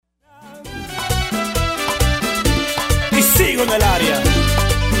Latino en el área.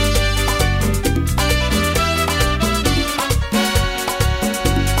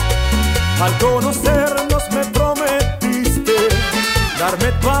 Al conocernos me prometiste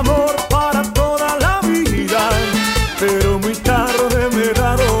darme tu amor para toda la vida, pero muy tarde me he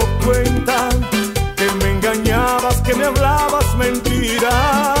dado cuenta que me engañabas, que me hablabas mentiras.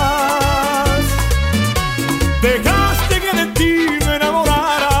 Dejaste que de ti me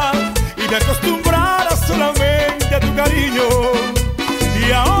enamorara y me acostumbrara solamente a tu cariño,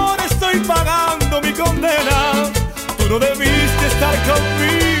 y ahora estoy pagando mi condena. Tú no debiste estar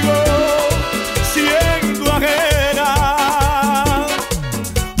conmigo siendo ajena.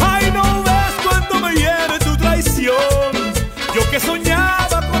 Ay, no ves cuánto me hiere tu traición. Yo que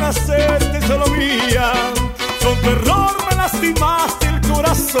soñaba con hacerte solo mía, con tu error me lastimaste el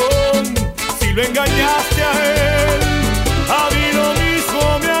corazón. Si lo engañaste a él, a mí lo mismo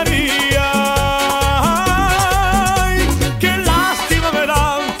me haría. Ay, qué lástima me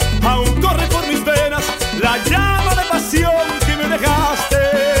da, aún corre por mis venas la llama de pasión que me dejaste.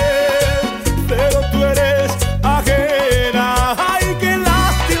 Pero tú eres ajena. Ay, qué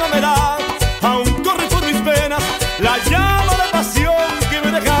lástima me da, aún corre por mis venas la llama de pasión que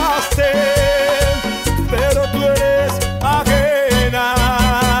me dejaste. Pero tú eres ajena.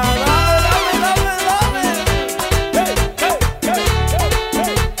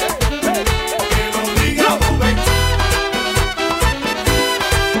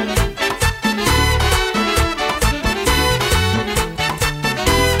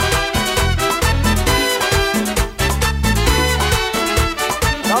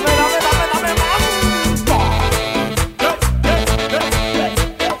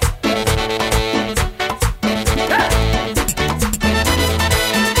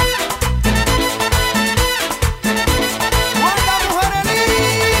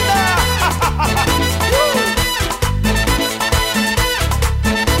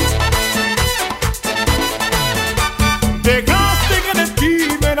 Dejaste que de ti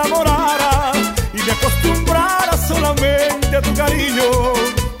me enamorara y me acostumbrara solamente a tu cariño,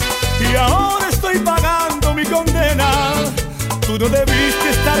 y ahora estoy pagando mi condena. Tú no debiste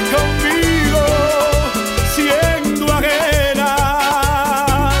estar conmigo siendo ajena.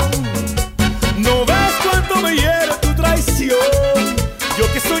 No ves cuánto me hiere tu traición. Yo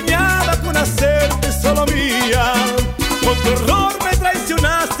que soñaba con hacerte solo mía, con tu error me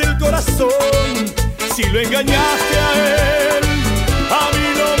traicionaste el corazón. Si lo engañaste a él, a mí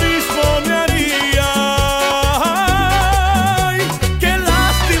lo mismo me haría. Ay, qué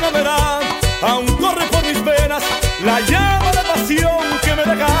lástima me da, aún corre por mis venas la llama de pasión que me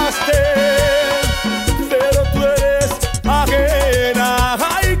dejaste. Pero tú eres ajena.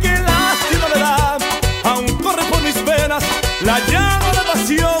 Ay, qué lástima me da, aún corre por mis venas la llama de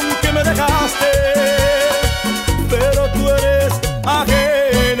pasión que me dejaste. Pero tú eres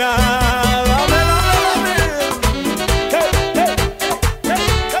ajena.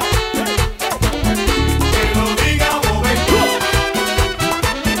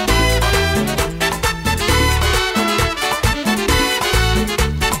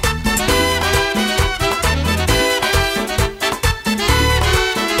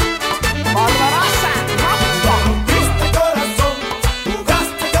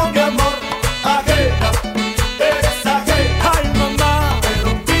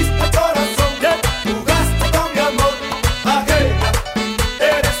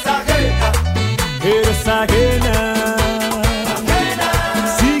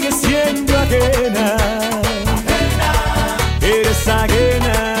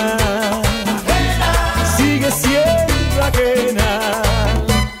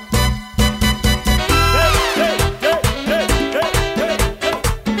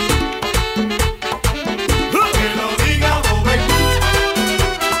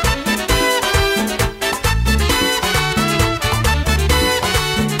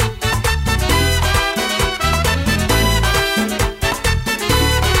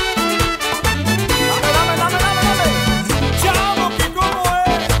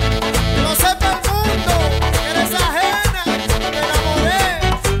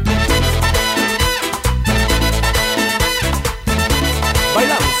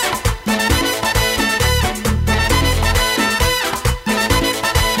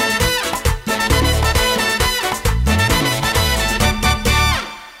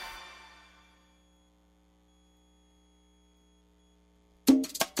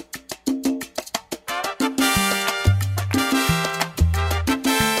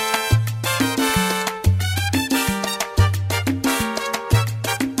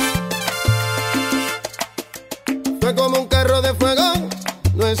 Como un carro de fuego,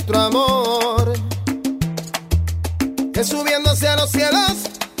 nuestro amor. que subiéndose a los cielos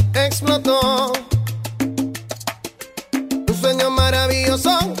explotó. Un sueño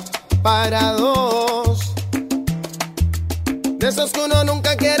maravilloso para dos, de esos que uno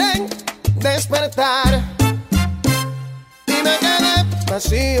nunca quiere despertar. Y me quedé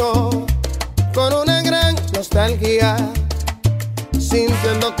vacío con una gran nostalgia,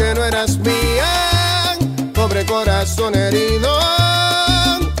 sintiendo que no eras mía, pobre corazón herido.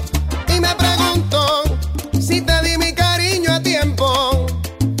 Y me pregunto si te di mi cariño a tiempo,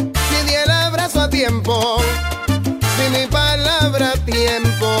 si di el abrazo a tiempo, si mi palabra a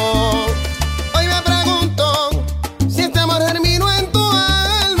tiempo. Hoy me pregunto si este amor germinó en tu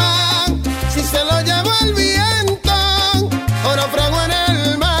alma, si se lo llevó el viento o naufragó en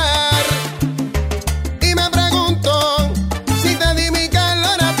el mar. Y me pregunto si te di mi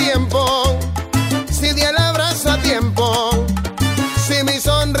calor a tiempo, si di el abrazo a tiempo, si mi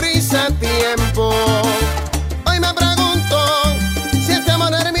sonrisa a tiempo. Hoy me pregunto si este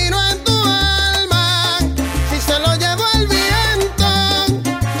amor germinó en tu alma, si se lo llevó el viento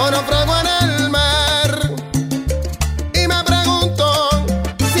o naufragó en el mar. Y me pregunto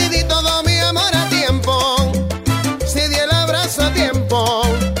si di todo mi amor a tiempo, si di el abrazo a tiempo,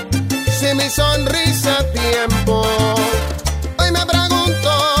 si mi sonrisa a tiempo. Hoy me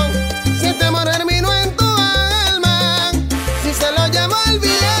pregunto si este amor germinó en tu alma, si se lo llevó el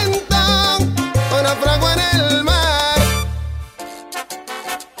viento o naufragó en el mar.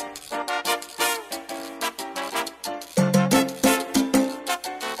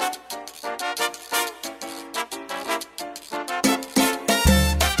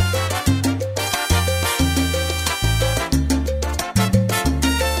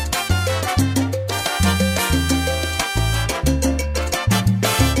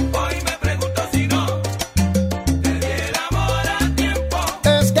 Hoy me pregunto si no te di el amor a tiempo.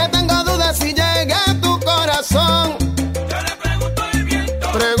 Es que tengo dudas si llega a tu corazón. Yo le pregunto al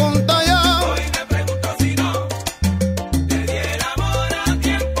viento. Pregunto yo Hoy me pregunto si no te di el amor a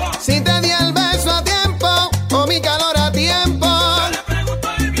tiempo. si te di el beso a tiempo o mi calor a tiempo. Yo le pregunto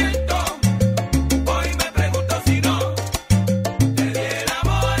al viento. Hoy me pregunto si no te di el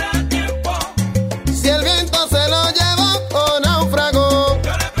amor a tiempo. Si el viento se lo llevó o naufragó.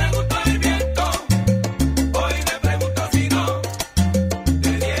 Yo le pregunto al viento. Hoy me pregunto si no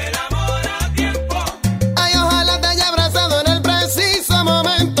te di el amor a tiempo. Ay, ojalá te haya abrazado en el preciso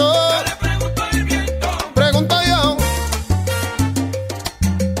momento. Yo le pregunto al viento. Pregunto yo.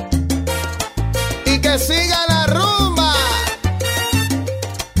 Y que siga la rumba.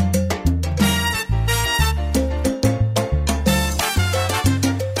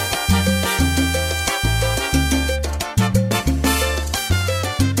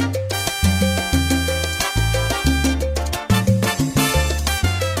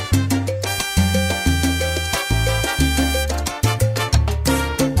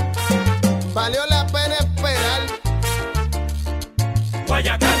 Valió la pena esperar.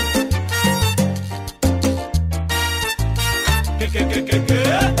 Guayacán. ¿Qué?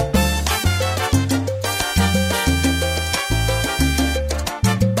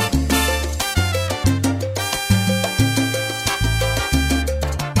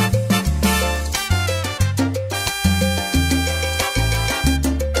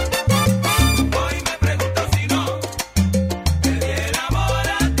 Hoy me pregunto si no te di el amor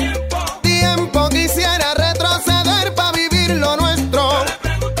a tiempo. Tiempo quisiera retroceder para vivir lo nuestro. Yo le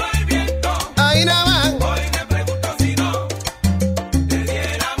pregunto al viento. Ahí nada más. Hoy me pregunto si no te di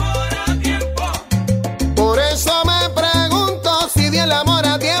el amor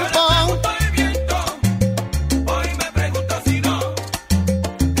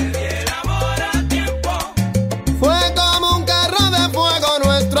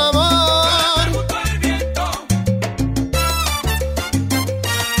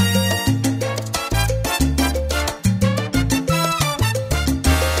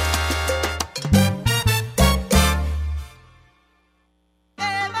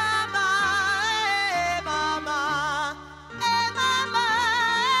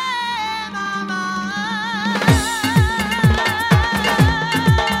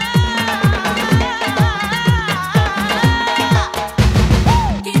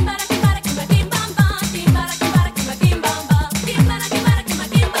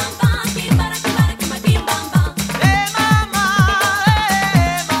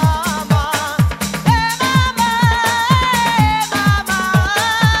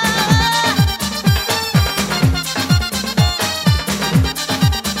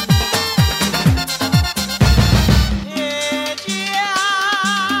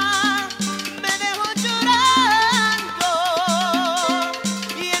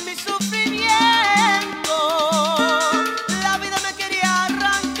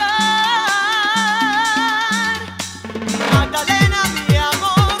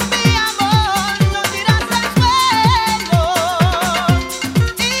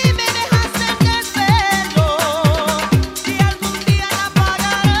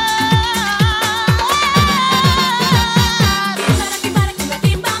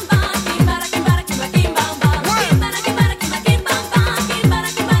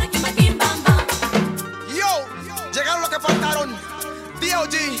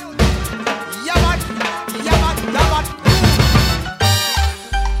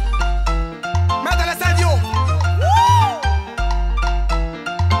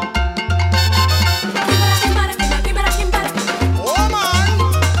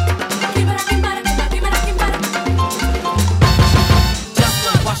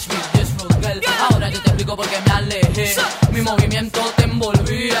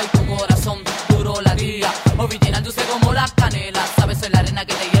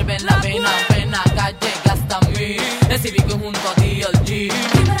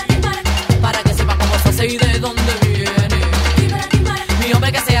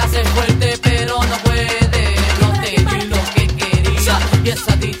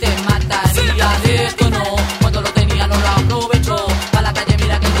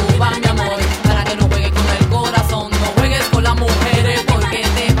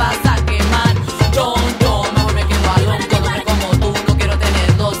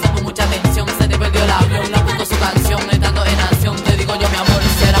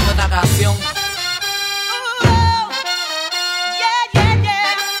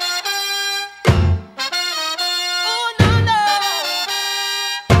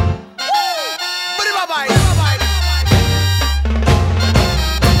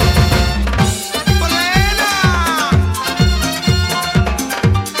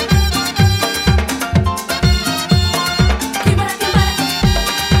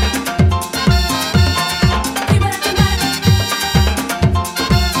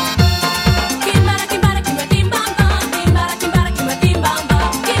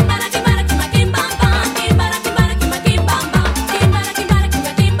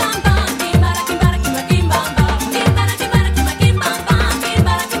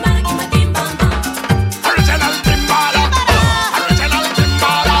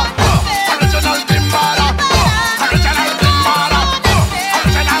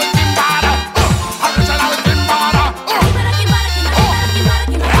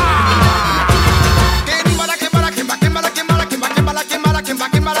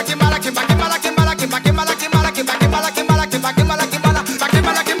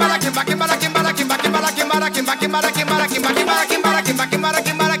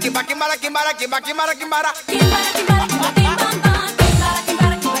quimbara, quimbara.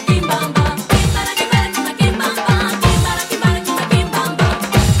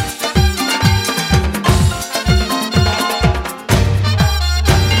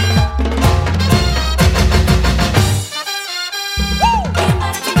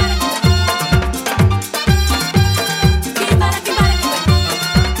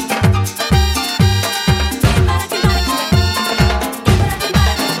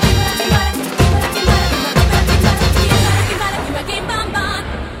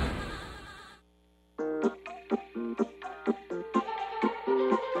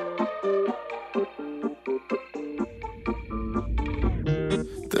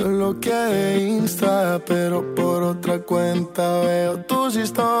 Te bloqueé de Insta, pero por otra cuenta veo tus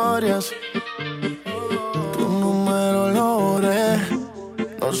historias. Tu número lo borré,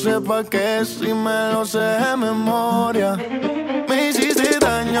 no sé pa' qué si me lo sé de memoria. Me hiciste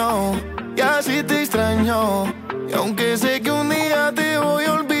daño y así te extraño, y aunque sé que un día te voy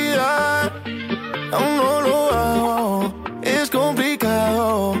a olvidar, aún no lo hago, es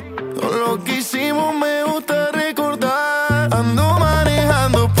complicado. Todo lo que hicimos me gusta recordar. Ando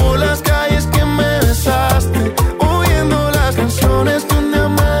manejando por las calles que me besaste, oyendo las canciones que un día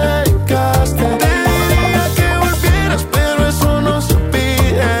me dedicaste. Te diría que volvieras, pero eso no se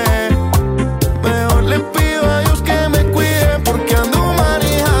pide. Mejor le pido a Dios que me cuide, porque ando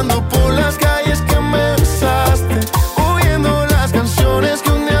manejando por las calles que me besaste, oyendo las canciones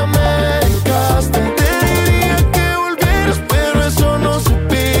que un día me dedicaste. Te diría que volvieras, pero eso no se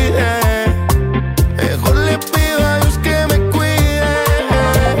pide. Mejor le pido a Dios que me cuide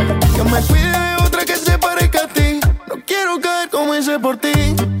de otra que se parezca a ti. No quiero caer como hice por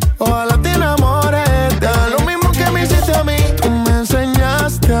ti. Ojalá te enamores, te haga lo mismo que me hiciste a mí. Tú me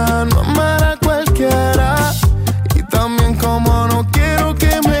enseñaste a no amar a cualquiera, y también como no quiero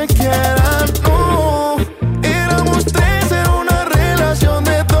que me quieran. No, éramos tres, era una relación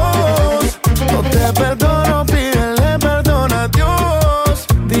de dos. No te perdono, pídele perdón a Dios.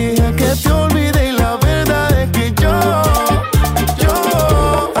 Dije que te olvidé y la verdad es que yo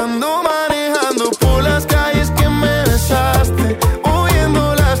ando manejando por las calles que me besaste,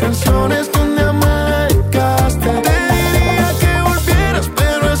 oyendo las canciones que un día me dedicaste. Te diría que volvieras,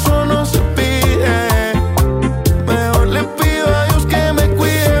 pero eso no se pide. Mejor le pido a Dios que me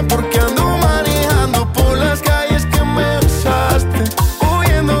cuide, porque ando manejando por las calles que me besaste,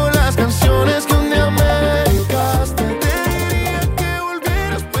 oyendo las canciones que un día me dedicaste. Te diría que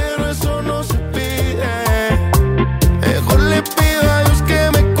volvieras, pero eso no se pide. Mejor le pido a Dios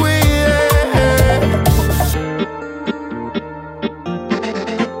que me cuide.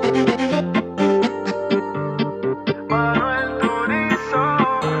 Manuel Turizo.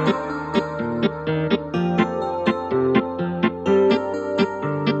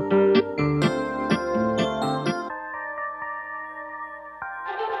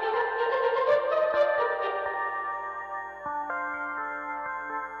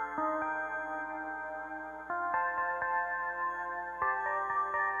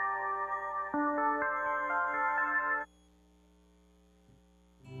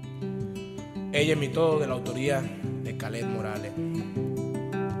 Ella es mi todo, de la autoría de Caled Morales.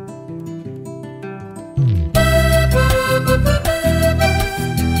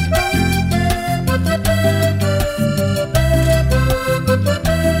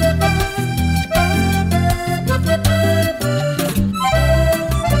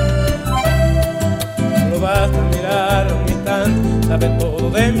 No basta mirar un instante, sabe todo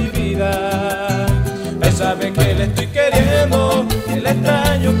de mi vida. Él sabe que le estoy queriendo, que le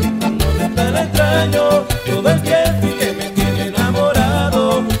extraño, que tan extraño todo el tiempo y que me tiene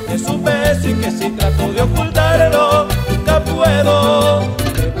enamorado de su beso, y que si trato de ocultarlo nunca puedo.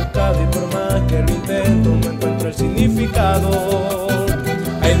 He buscado y por más que lo intento no encuentro el significado.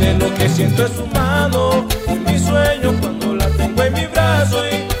 Ay, de lo que siento en su mano y mi sueño cuando la tengo en mi brazo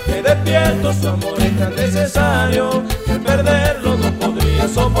y me despierto. Su amor es tan necesario que perderlo no podría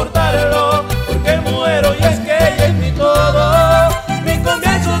soportarlo, porque muero. Y es que ella es mi todo, mi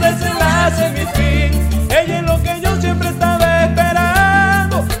comienzo, desenlace, mi fin. Ella es lo que yo siempre estaba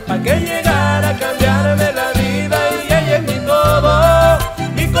esperando, para que llegara a cambiarme la vida. Y ella es mi todo,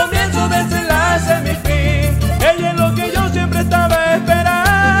 mi comienzo, desenlace, mi fin. Ella es lo que yo siempre estaba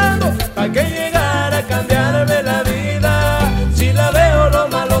esperando, para que llegara a cambiarme la vida. Si la veo, lo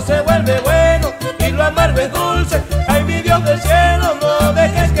malo se vuelve bueno y lo amargo es dulce. Ay, mi Dios del cielo, no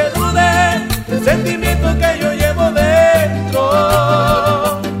dejes que dude el sentimiento que yo llevo dentro.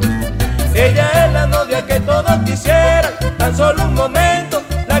 Ella es la novia que todos quisieran, tan solo un momento,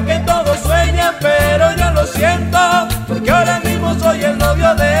 la que todos sueñan, pero yo lo siento, porque ahora mismo soy el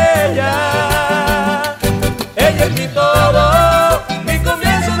novio de ella.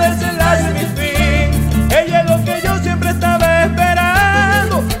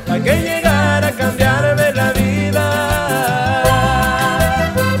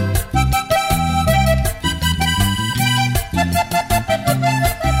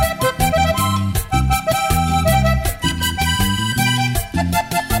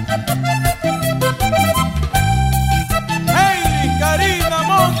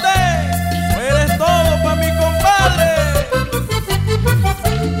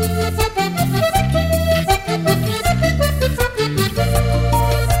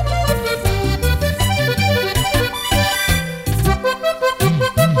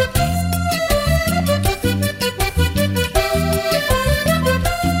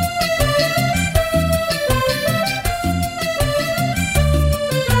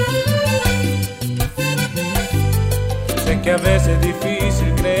 que a veces es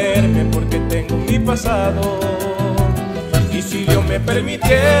difícil creerme porque tengo mi pasado. Y si Dios me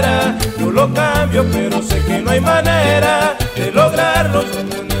permitiera, yo lo cambio, pero sé que no hay manera de lograrlo.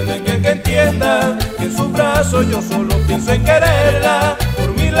 Que entienda que en sus brazos yo solo pienso en quererla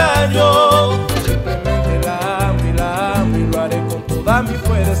por 1000 años. Simplemente la amo y lo haré con todas mis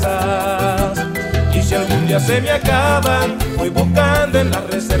fuerzas. Y si algún día se me acaban, voy buscando en las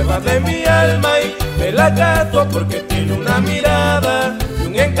reservas de mi alma y me la gasto porque tiene una mirada y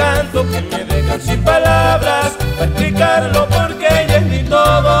un encanto que me dejan sin palabras para explicarlo, porque ella es mi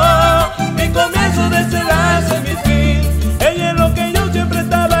todo, mi comienzo, desenlace, mi fin. Ella es lo que yo siempre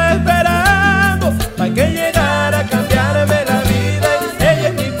estaba esperando para que llegara a cambiarme la vida. Ella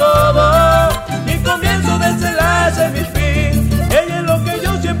es mi todo, mi comienzo, desenlace, mi fin. Ella es lo que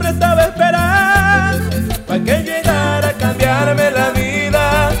yo siempre estaba esperando para que llegara a cambiarme la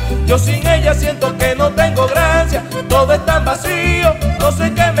vida. Yo sin ella siento que no tengo gracia, todo es tan vacío, no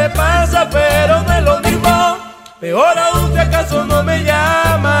sé qué me pasa, pero no es lo mismo. Peor aún si acaso no me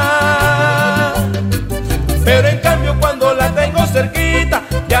llama. Pero en cambio cuando la tengo cerquita,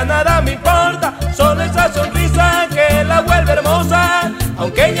 ya nada me importa, solo esa sonrisa que la vuelve hermosa,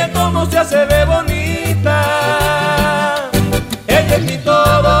 aunque ella como sea se ve bonita. Ella es mi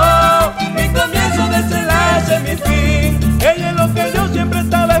todo, mi comienzo, desenlace, mi fin. Ella es lo que yo siempre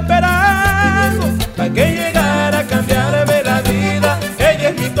estaba esperando para que llegara a cambiarme la vida. Ella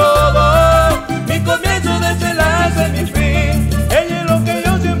es mi todo, mi comienzo, desenlace, mi fin. Ella es lo que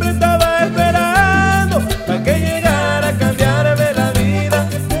yo siempre estaba esperando para que llegara a cambiarme la vida.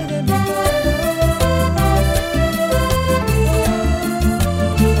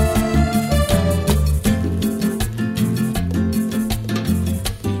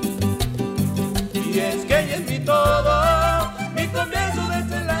 Y es que ella es mi todo, mi comienzo,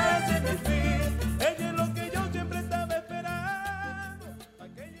 desenlace, mi fin. Ella es lo que yo siempre estaba esperando para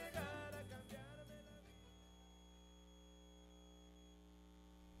que llegara a cambiarme la vida.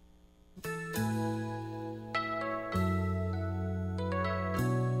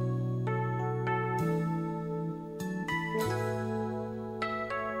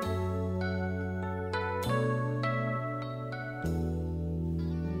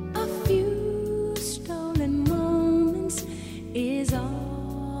 A few stolen moments is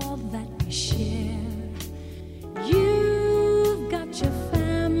all that we share. You've got your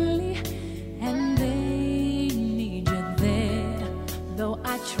family and they need you there. Though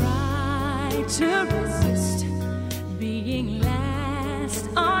I try to resist being last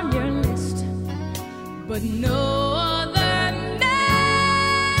on your list, but no other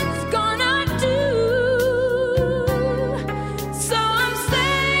man's gonna do. So I'm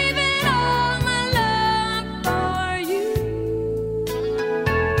saving all my love for you.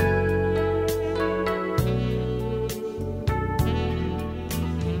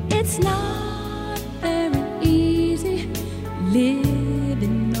 It's not very easy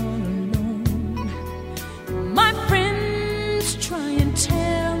living all alone. My friends try and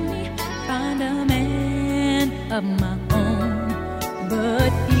tell me find a man of my own,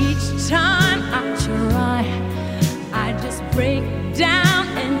 but each time I try, I just break down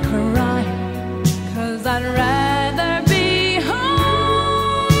and cry, 'cause I'd rather be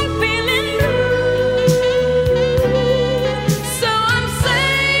home feeling blue. So I'm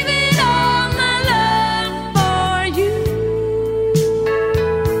saving all my love for you.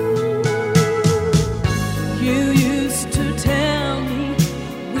 You used to tell me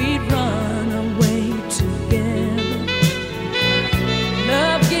we'd run away together.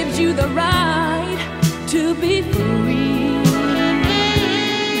 Love gives you the right to be free.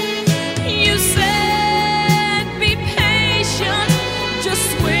 You said be patient, just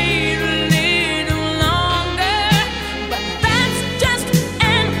wait a little longer, but that's just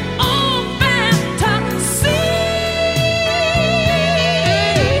an old fantasy.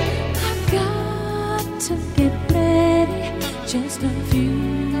 I've got to get ready, just a few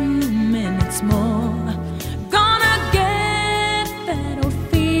minutes more. Gonna get that old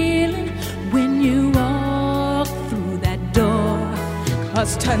feeling when you walk through that door.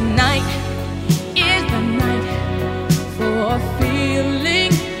 'Cause tonight is the night for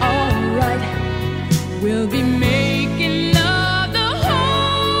feeling alright. We'll be making love the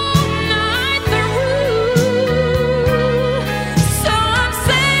whole night through. So I'm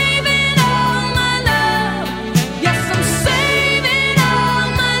saving all my love. Yes, I'm saving all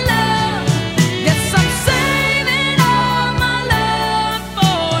my love. Yes, I'm saving all my love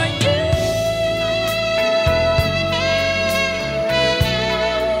for you.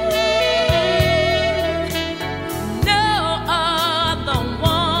 No other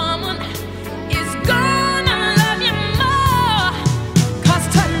woman is gonna love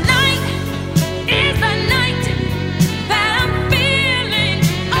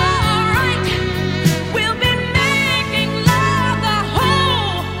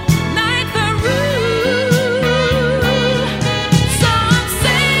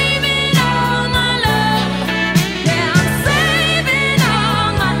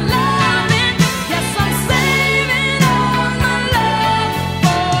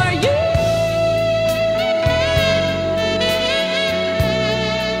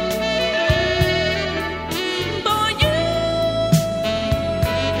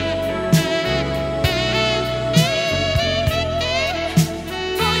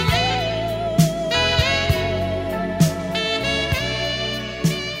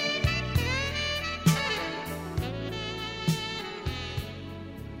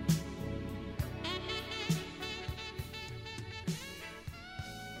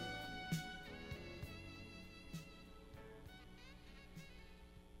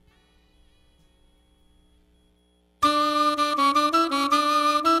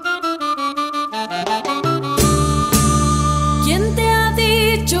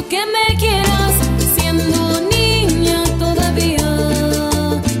dicho que me quieras siendo niña todavía?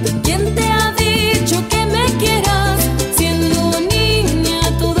 ¿Quién te ha dicho que me quieras siendo niña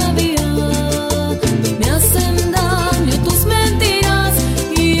todavía? Me hacen daño tus mentiras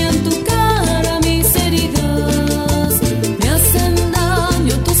y en tu cara mis heridas. Me hacen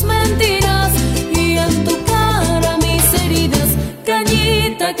daño tus mentiras y en tu cara mis heridas.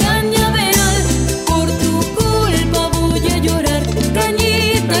 Cañita, cañaveral, por tu culpa voy a llorar.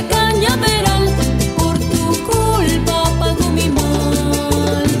 Cañita, cañaveral, por tu culpa pago mi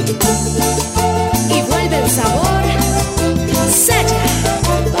mal. Y vuelve el sabor, Saya,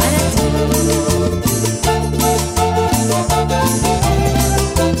 para ti.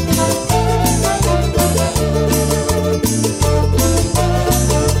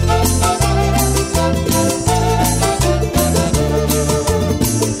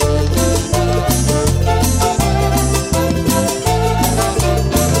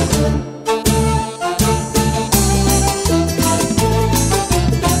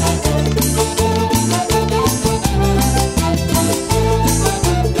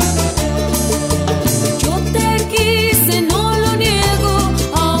 Yo te quise, no lo niego,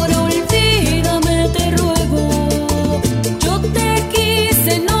 ahora olvídame te ruego. Yo te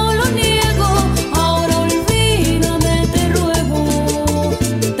quise, no lo niego, ahora olvídame te ruego.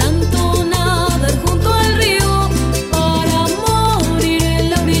 Tanto nadar junto al río para morir en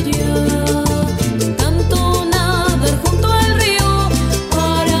la orilla. Tanto nadar junto al río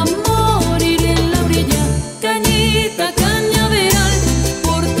para morir en la orilla. Cañita, cañaveral,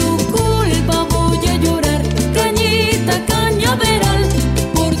 por tu culpa voy a llorar. Cañita, cañaveral,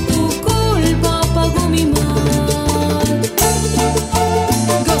 por tu culpa pago mi mal.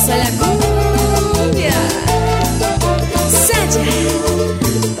 Goza la cumbia, Saya,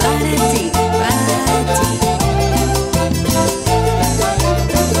 para ti, para ti.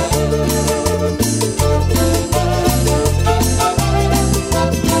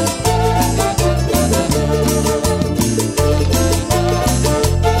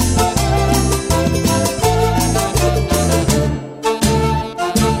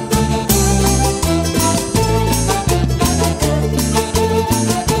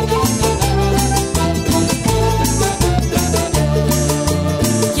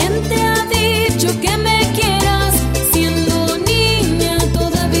 ¿Quién te ha dicho que me quieras siendo niña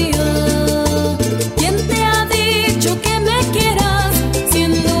todavía? ¿Quién te ha dicho que me quieras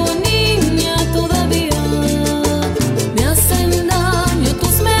siendo niña todavía? Me hacen daño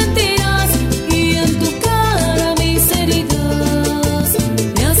tus mentiras y en tu cara mis heridas.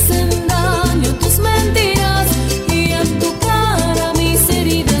 Me hacen daño tus mentiras y en tu cara mis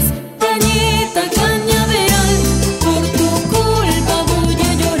heridas. Cañita, cañaveral, por tu culpa voy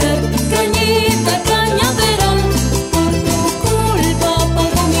a llorar. Cañita, cañaveral, por tu culpa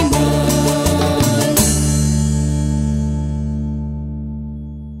pago mi mal.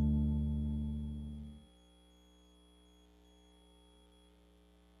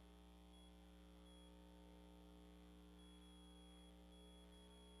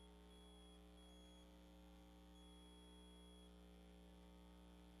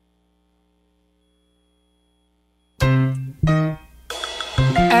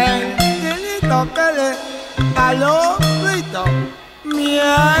 Angelito que le aló grito, mi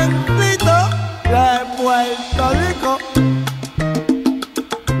angelito de Puerto Rico.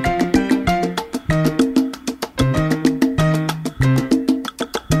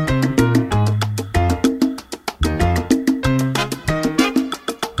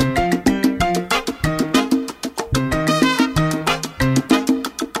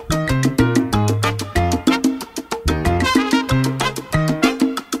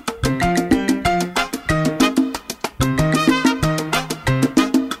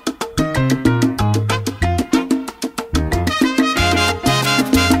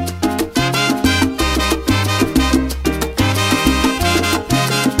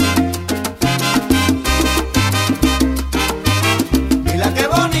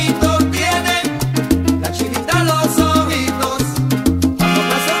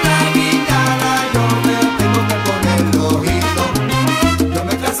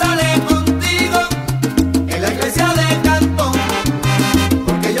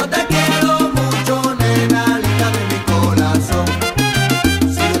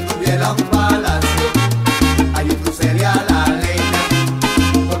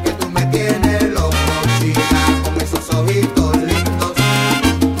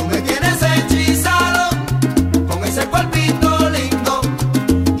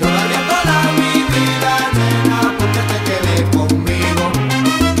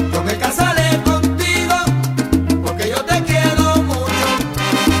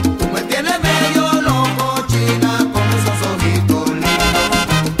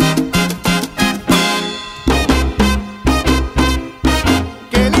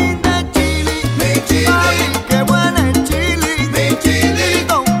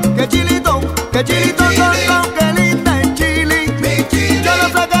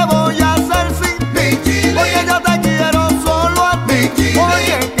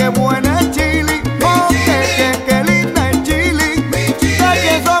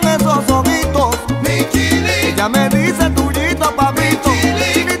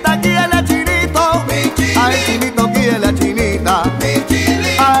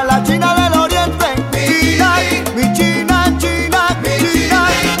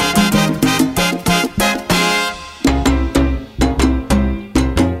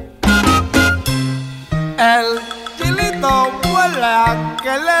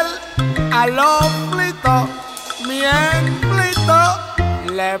 aló Flito, bien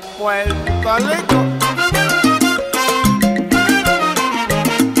Flito, le Puerto Rico.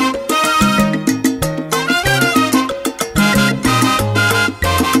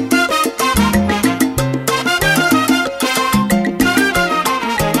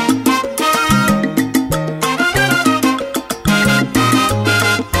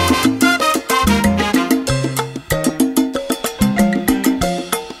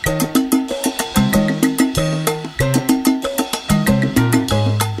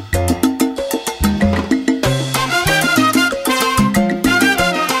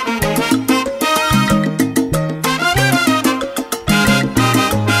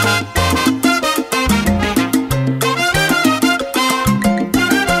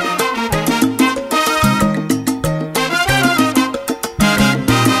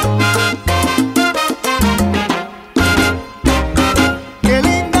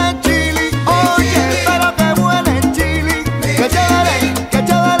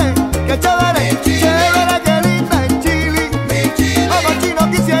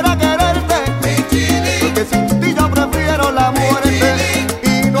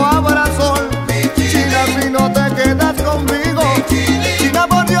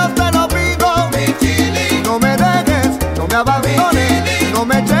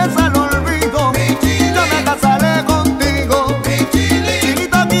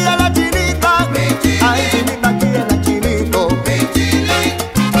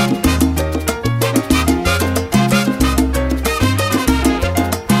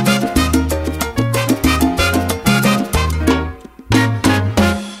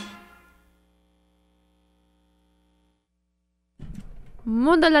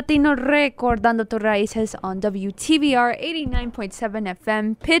 Mundo Latino recordando tus raíces on WTBR 89.7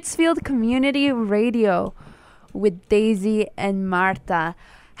 FM, Pittsfield Community Radio with Daisy and Marta.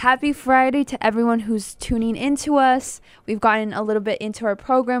 Happy Friday to everyone who's tuning into us. We've gotten a little bit into our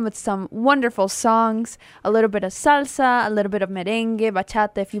program with some wonderful songs, a little bit of salsa, a little bit of merengue,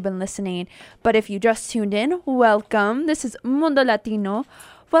 bachata if you've been listening. But if you just tuned in, welcome. This is Mundo Latino,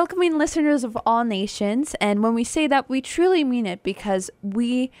 welcoming listeners of all nations. And when we say that, we truly mean it, because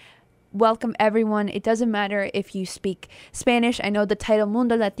we welcome everyone. It doesn't matter if you speak Spanish. I know the title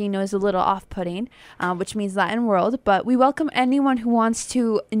Mundo Latino is a little off-putting, which means Latin world, but we welcome anyone who wants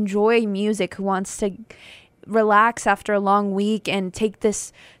to enjoy music, who wants to relax after a long week and take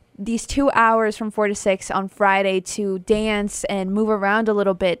these 2 hours from 4 to 6 on Friday to dance and move around a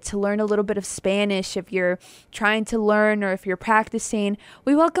little bit, to learn a little bit of Spanish if you're trying to learn or if you're practicing.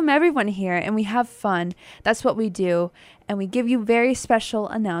 We welcome everyone here and we have fun. That's what we do. And we give you very special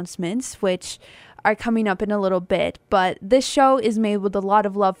announcements, which are coming up in a little bit. But this show is made with a lot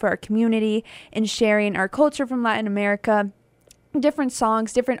of love for our community and sharing our culture from Latin America. Different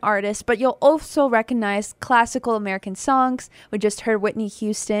songs, different artists, but you'll also recognize classical American songs. We just heard Whitney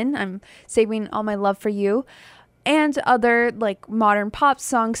Houston, I'm Saving All My Love for You, and other like modern pop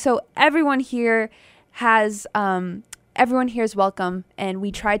songs. So everyone here is welcome, and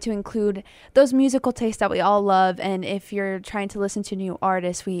we try to include those musical tastes that we all love. And if you're trying to listen to new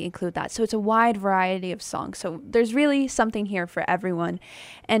artists, we include that. So it's a wide variety of songs. So there's really something here for everyone.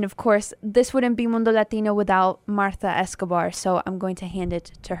 And of course, this wouldn't be Mundo Latino without Marta Escobar. So I'm going to hand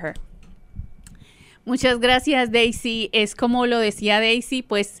it to her. Muchas gracias, Daisy. Es como lo decía Daisy,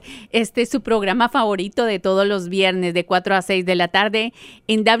 pues este es su programa favorito de todos los viernes de 4 a 6 de la tarde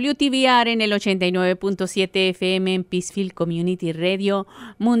en WTBR en el 89.7 FM en Peacefield Community Radio.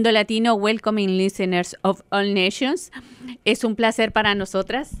 Mundo Latino, welcoming listeners of all nations. Es un placer para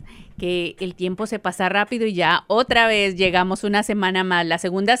nosotras que el tiempo se pasa rápido y ya otra vez llegamos una semana más, la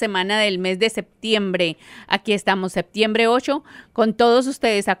segunda semana del mes de septiembre. Aquí estamos, septiembre 8, con todos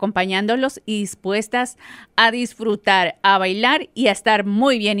ustedes acompañándolos y dispuestas a disfrutar, a bailar y a estar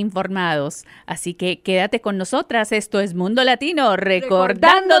muy bien informados. Así que quédate con nosotras, esto es Mundo Latino,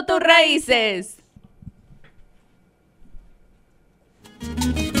 recordando tus raíces.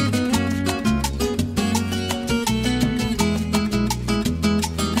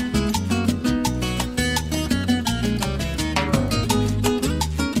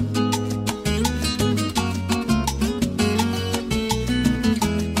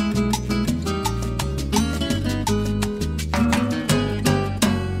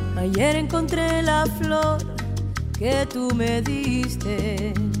 Ayer encontré la flor que tú me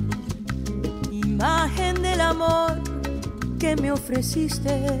diste, imagen del amor que me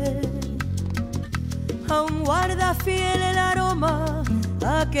ofreciste. Aún guarda fiel el aroma,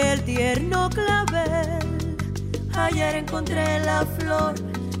 aquel tierno clavel. Ayer encontré la flor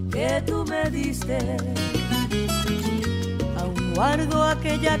que tú me diste. Aún Guardo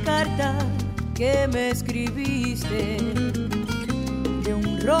aquella carta que me escribiste, de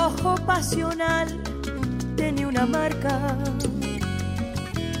un rojo pasional tenía una marca.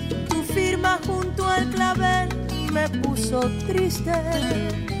 Tu firma junto al clavel me puso triste.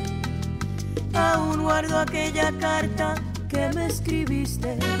 Aún guardo aquella carta que me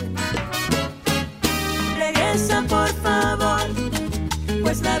escribiste. Regresa por favor,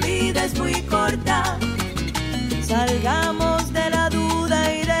 pues la vida es muy corta. Salgamos de la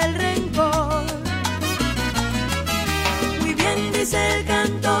duda y del rencor. Muy bien dice el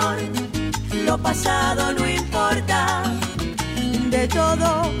cantor, lo pasado no importa. De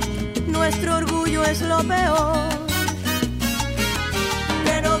todo, nuestro orgullo es lo peor.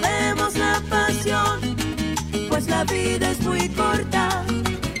 Renovemos la pasión, pues la vida es muy corta.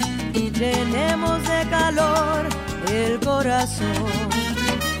 Llenemos de calor el corazón.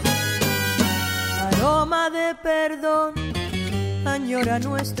 Aroma de perdón añora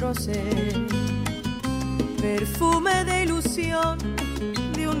nuestro ser, perfume de ilusión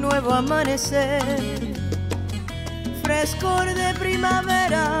de un nuevo amanecer, frescor de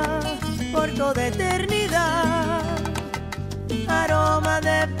primavera por toda eternidad. Aroma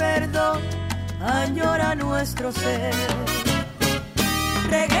de perdón añora nuestro ser.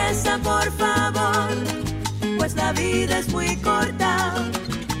 Regresa por favor, pues la vida es muy corta.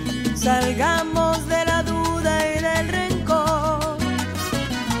 Salgamos de la duda y del rencor.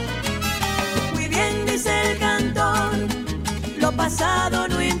 Muy bien dice el cantor, lo pasado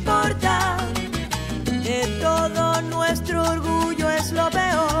no importa. De todo nuestro orgullo es lo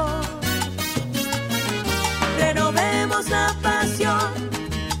peor. Renovemos la pasión,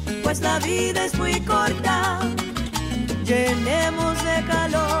 pues la vida es muy corta. Llenemos de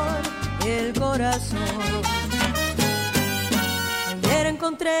calor el corazón. Ayer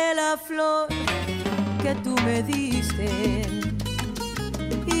encontré la flor que tú me diste,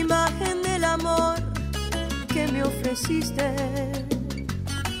 imagen del amor que me ofreciste.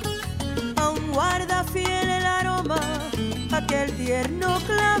 Aún guarda fiel el aroma, aquel tierno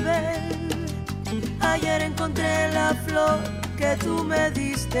clavel. Ayer encontré la flor que tú me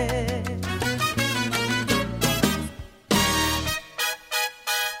diste.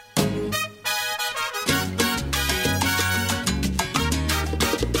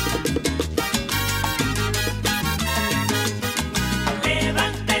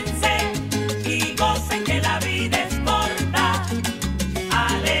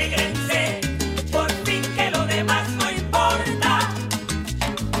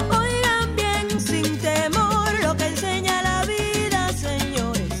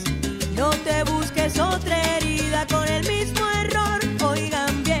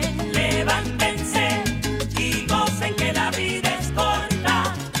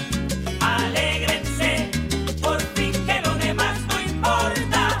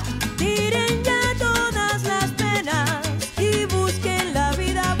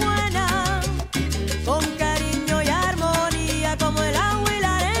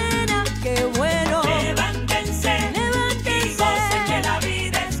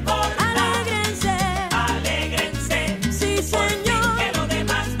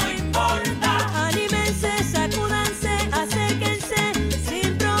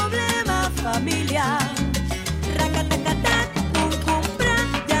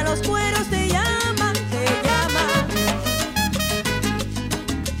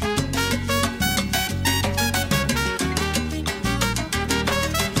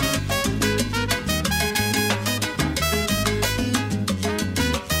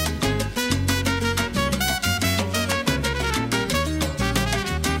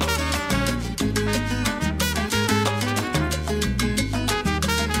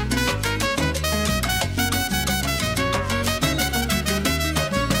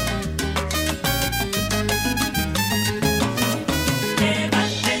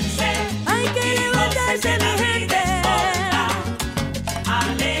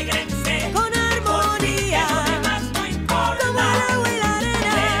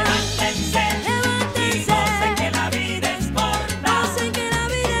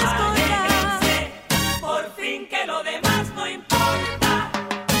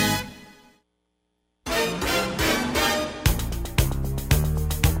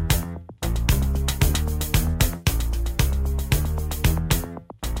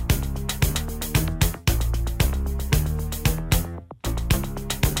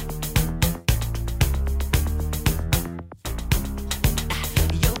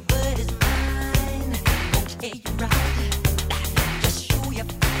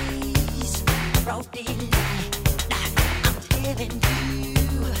 Telling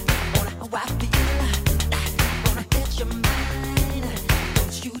you how I feel, gonna hit your mind.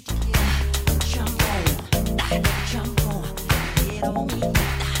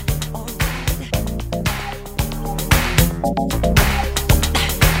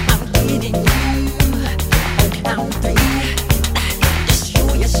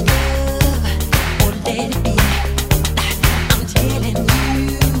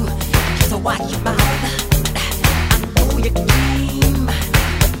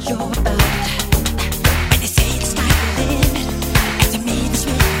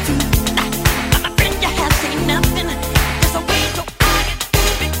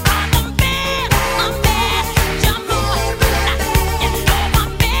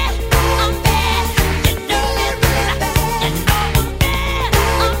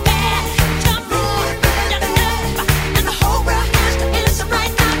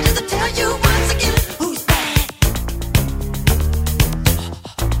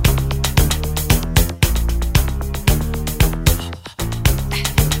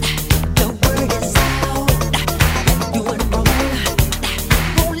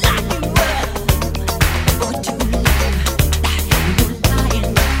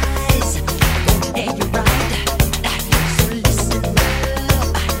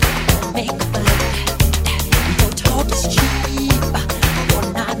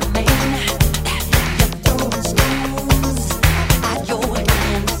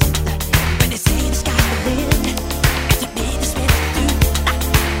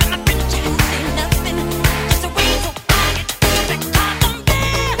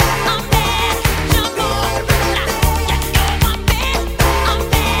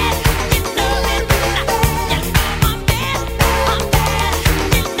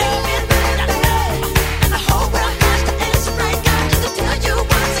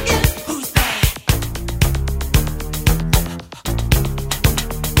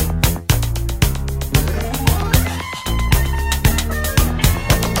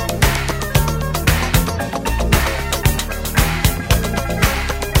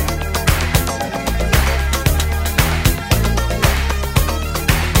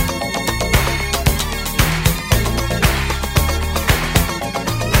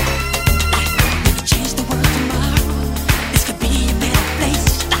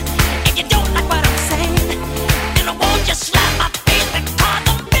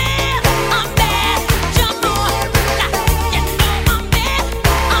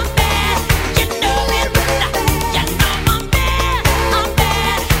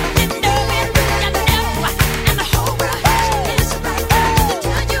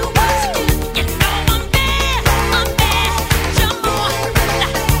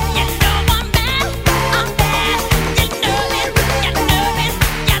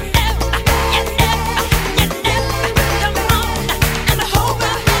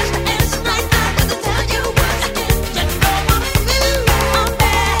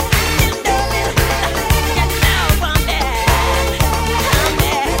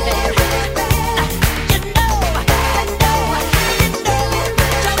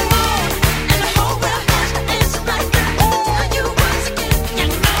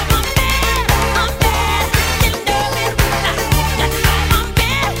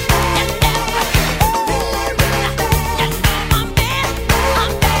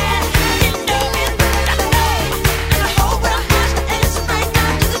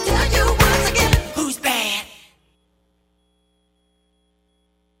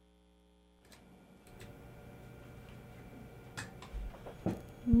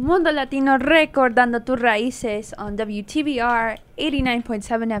 Mundo Latino recordando tus raíces on WTBR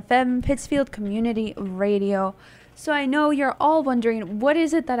 89.7 FM, Pittsfield Community Radio. So I know you're all wondering, what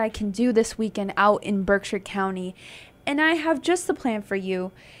is it that I can do this weekend out in Berkshire County? And I have just the plan for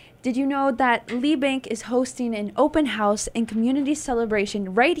you. Did you know that Lee Bank is hosting an open house and community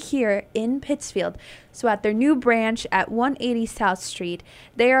celebration right here in Pittsfield? So at their new branch at 180 South Street,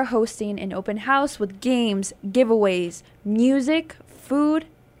 they are hosting an open house with games, giveaways, music, food,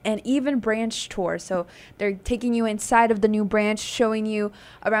 and even branch tours. So they're taking you inside of the new branch, showing you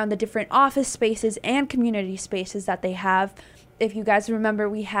around the different office spaces and community spaces that they have. If you guys remember,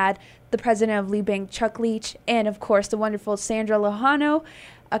 we had the president of Lee Bank, Chuck Leach, and of course the wonderful Sandra Lojano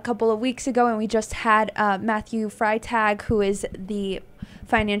a couple of weeks ago, and we just had Matthew Freitag, who is the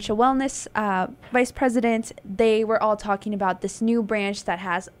financial wellness vice president. They were all talking about this new branch that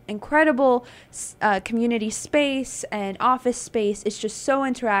has incredible community space and office space. It's just so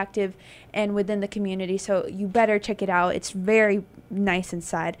interactive and within the community, so you better check it out. It's very nice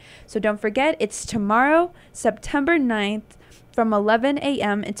inside. So don't forget, it's tomorrow, September 9th, from 11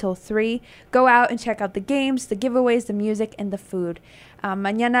 a.m. until 3. Go out and check out the games, the giveaways, the music, and the food.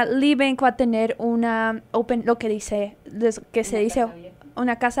 Mañana Lee Bank va a tener una open,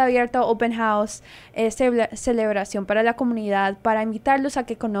 una casa abierta, open house, celebración para la comunidad, para invitarlos a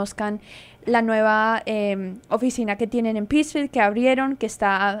que conozcan la nueva oficina que tienen en Pittsfield, que abrieron, que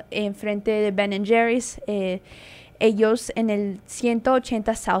está enfrente de Ben & Jerry's. Ellos en el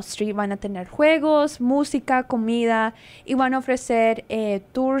 180 South Street van a tener juegos, música, comida, y van a ofrecer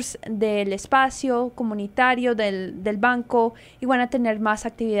tours del espacio comunitario del banco, y van a tener más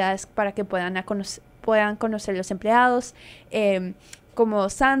actividades para que puedan conocer los empleados, como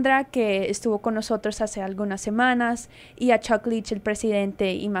Sandra, que estuvo con nosotros hace algunas semanas, y a Chuck Leach, el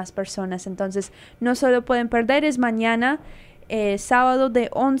presidente, y más personas. Entonces no solo pueden perder, es mañana, sábado de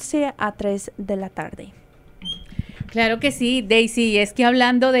 11 a 3 de la tarde. Claro que sí, Daisy, es que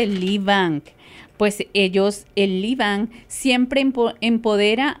hablando del Lee Bank, pues el Lee Bank siempre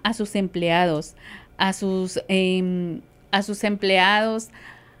empodera a sus empleados, a sus empleados,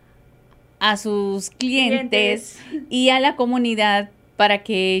 a sus clientes y a la comunidad para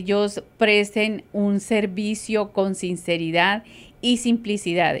que ellos presten un servicio con sinceridad y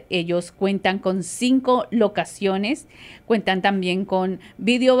simplicidad. Ellos cuentan con 5 locaciones, cuentan también con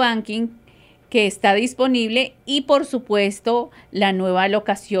video banking, que está disponible, y por supuesto la nueva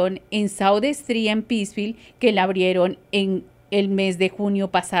locación en South Street en Pittsfield, que la abrieron en el mes de junio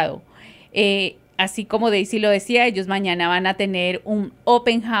pasado. Así como Daisy lo decía, ellos mañana van a tener un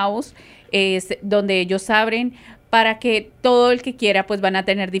open house, es donde ellos abren para que todo el que quiera, pues van a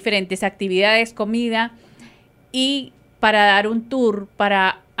tener diferentes actividades, comida, y para dar un tour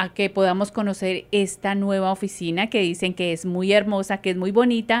para a que podamos conocer esta nueva oficina que dicen que es muy hermosa, que es muy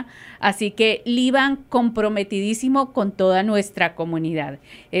bonita. Así que Lee Bank comprometidísimo con toda nuestra comunidad.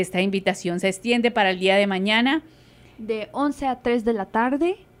 Esta invitación se extiende para el día de mañana. De 11 a 3 de la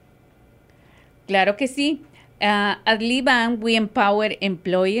tarde. Claro que sí. At Lee Bank, we empower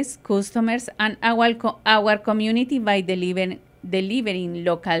employees, customers, and our community by delivering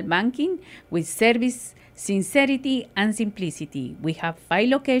local banking with service, sincerity and simplicity. We have 5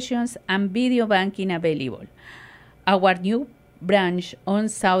 locations and video banking available. Our new branch on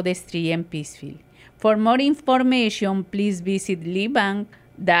South Street in Pittsfield. For more information, please visit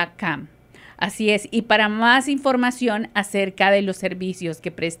leebank.com. Así es, y para más información acerca de los servicios que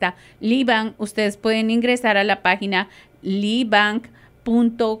presta Lee Bank, ustedes pueden ingresar a la página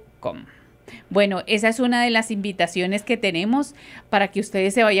leebank.com. Bueno, esa es una de las invitaciones que tenemos para que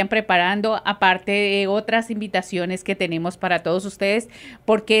ustedes se vayan preparando, aparte de otras invitaciones que tenemos para todos ustedes,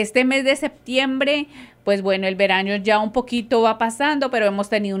 porque este mes de septiembre, pues bueno, el verano ya un poquito va pasando, pero hemos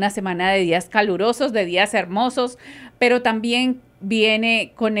tenido una semana de días calurosos, de días hermosos, pero también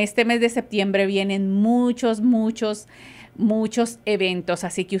viene, con este mes de septiembre vienen muchos eventos,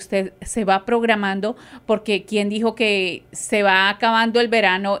 así que usted se va programando, porque ¿quién dijo que se va acabando el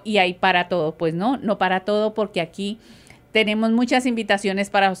verano y hay para todo? Pues no para todo, porque aquí tenemos muchas invitaciones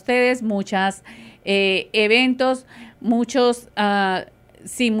para ustedes, muchos eventos, muchas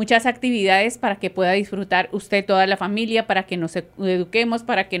actividades para que pueda disfrutar usted, toda la familia, para que nos eduquemos,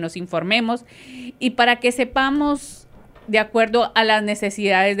 para que nos informemos y para que sepamos, de acuerdo a las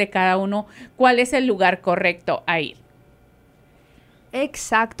necesidades de cada uno, cuál es el lugar correcto a ir.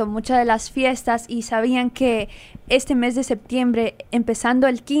 Exacto, muchas de las fiestas, y sabían que este mes de septiembre, empezando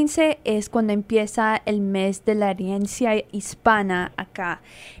el 15, es cuando empieza el mes de la herencia hispana acá.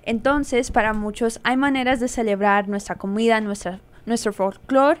 Entonces, para muchos hay maneras de celebrar nuestra comida, nuestros nuestro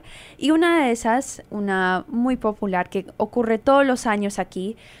folclore. Y una de esas, una muy popular que ocurre todos los años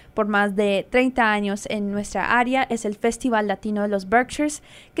aquí, por más de 30 años en nuestra área, es el Festival Latino de los Berkshires,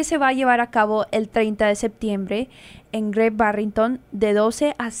 que se va a llevar a cabo el 30 de septiembre en Great Barrington de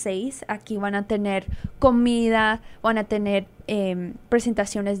 12 a 6. Aquí van a tener comida, van a tener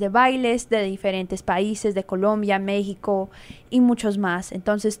presentaciones de bailes de diferentes países, de Colombia, México y muchos más.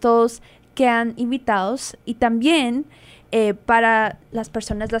 Entonces todos quedan invitados, y también para las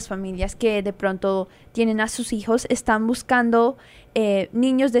personas, las familias que de pronto tienen a sus hijos, están buscando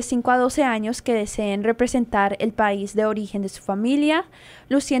niños de 5 a 12 años que deseen representar el país de origen de su familia,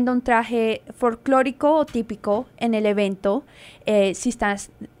 luciendo un traje folclórico o típico en el evento. Si están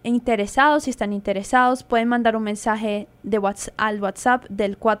interesados, pueden mandar un mensaje al WhatsApp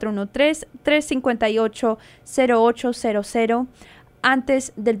del 413-358-0800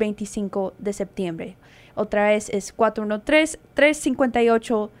 antes del 25 de septiembre. Otra vez es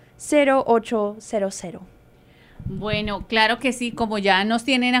 413-358-0800. Bueno, claro que sí, como ya nos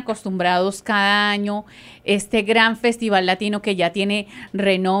tienen acostumbrados cada año, este gran festival latino que ya tiene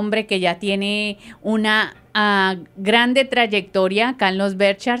renombre, que ya tiene una grande trayectoria acá en los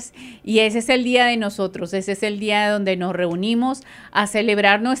Berkshires, y ese es el día de nosotros, ese es el día donde nos reunimos a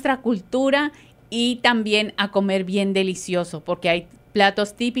celebrar nuestra cultura y también a comer bien delicioso, porque hay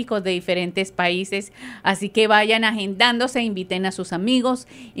platos típicos de diferentes países, así que vayan agendándose, inviten a sus amigos,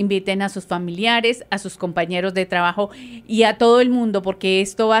 inviten a sus familiares, a sus compañeros de trabajo y a todo el mundo, porque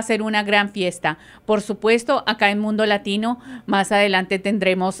esto va a ser una gran fiesta. Por supuesto, acá en Mundo Latino, más adelante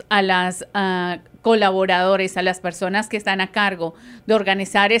tendremos a las colaboradores, a las personas que están a cargo de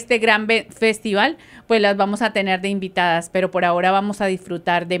organizar este gran festival, pues las vamos a tener de invitadas, pero por ahora vamos a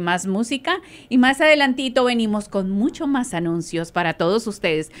disfrutar de más música y más adelantito venimos con mucho más anuncios para todos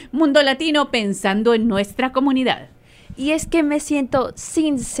ustedes. Mundo Latino, pensando en nuestra comunidad. Y es que me siento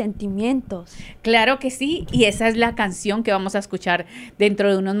sin sentimientos. Claro que sí, y esa es la canción que vamos a escuchar dentro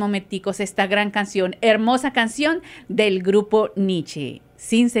de unos momenticos, esta gran canción, hermosa canción del grupo Nietzsche.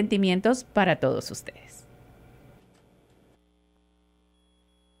 Sin sentimientos para todos ustedes.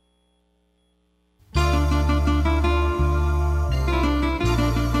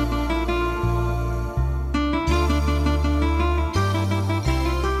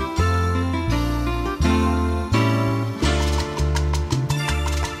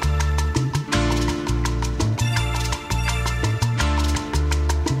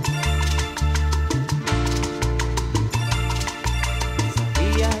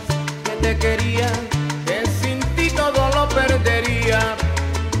 Quería, que sin ti todo lo perdería.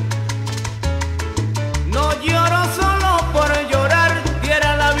 No lloro solo por llorar,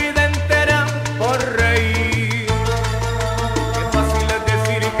 diera la vida entera por reír. Qué fácil es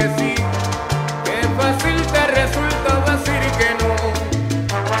decir que sí, qué fácil te resulta decir que no.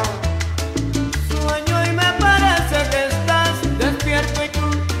 Sueño y me parece que estás despierto y tú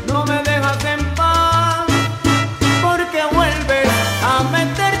no me dejas en paz, porque vuelves a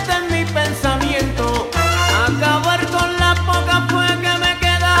meterte en mi pensamiento, acabar con la poca fe que me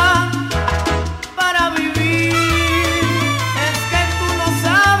queda para vivir. Es que tú no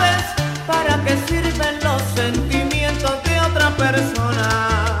sabes para qué sirven los sentimientos de otra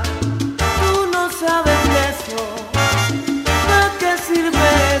persona.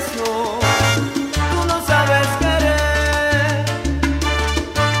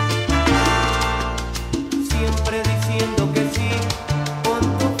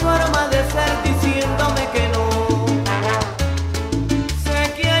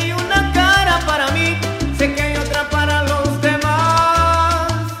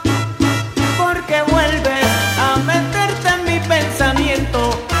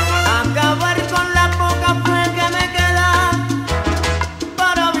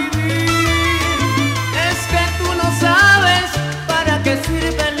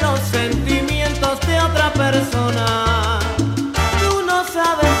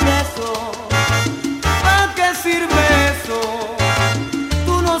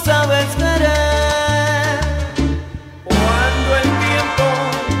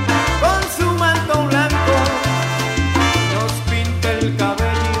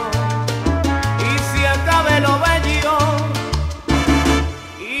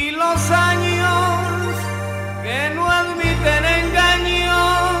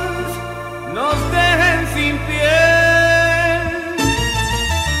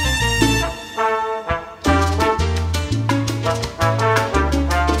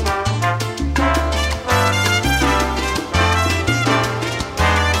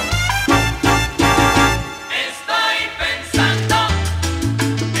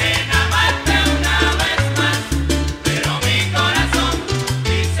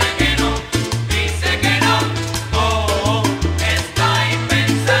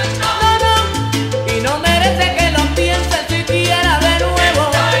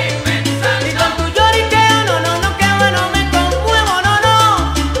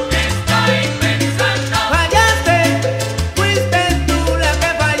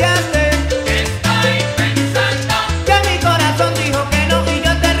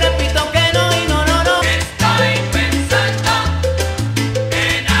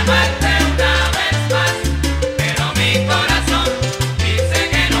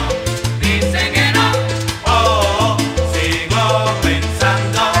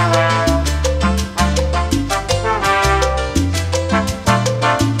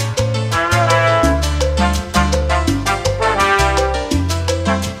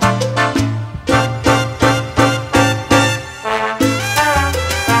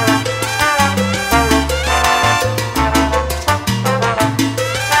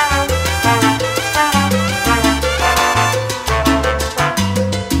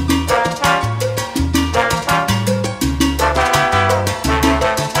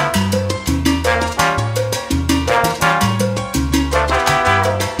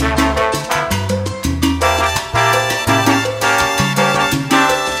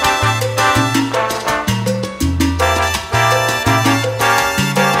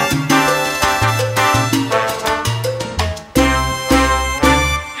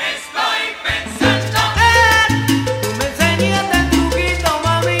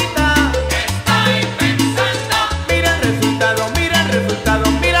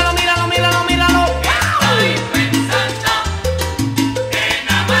 resultado. Míralo, míralo, míralo, míralo. Estoy pensando en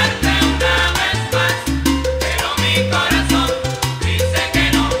amarte una vez más, pero mi corazón dice que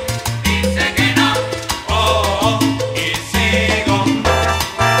no, dice que no. Oh, y sigo.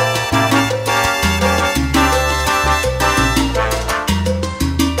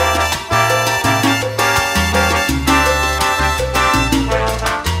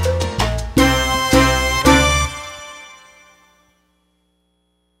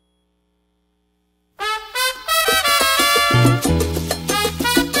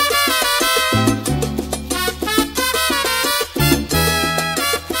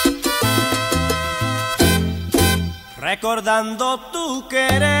 Recordando tu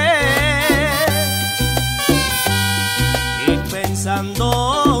querer y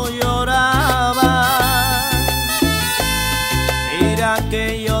pensando lloraba. Mira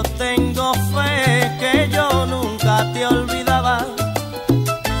que yo tengo fe, que yo nunca te olvidaba.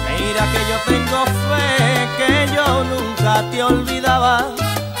 Mira que yo tengo fe, que yo nunca te olvidaba.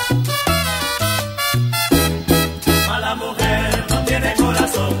 Mala mujer no tiene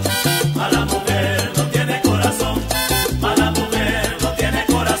corazón, mala mujer no tiene corazón, mala mujer no tiene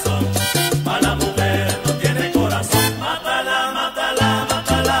corazón, mala mujer no tiene corazón. Mátala, mátala,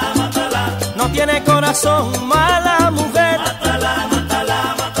 mátala, mátala. No tiene corazón, mala mujer. Mátala,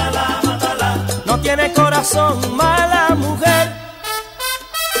 mátala, mátala, mátala. No tiene corazón, mala mujer.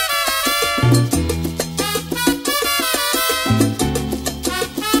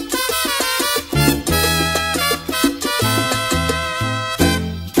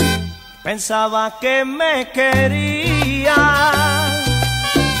 Pensaba que me querías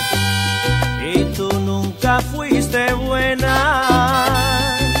y tú nunca fuiste buena.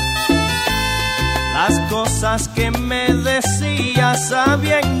 Las cosas que me decías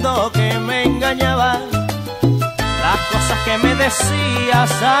sabiendo que me engañabas. Las cosas que me decías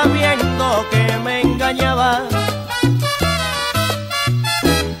sabiendo que me engañabas.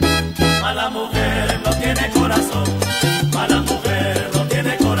 Mala mujer no tiene corazón, mala mujer no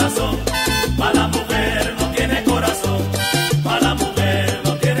tiene corazón, mala mujer no tiene corazón, mala mujer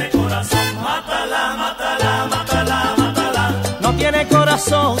no tiene corazón. Mátala, mátala, mátala, mátala. No tiene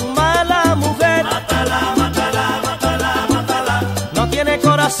corazón, mala mujer. Mátala, mátala, mátala, mátala. No tiene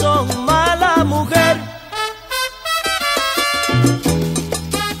corazón, mala mujer.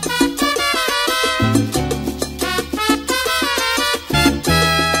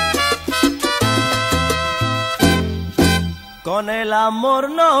 Con el amor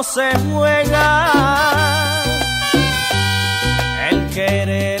no se juega, el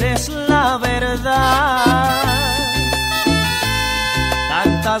querer es la verdad.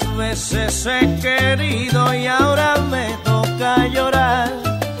 Tantas veces he querido y ahora me toca llorar.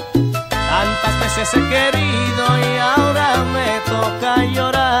 Tantas veces he querido y ahora me toca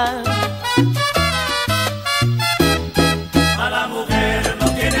llorar. Mala mujer no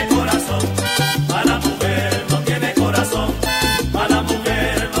tiene corazón, mala mujer no tiene corazón, mala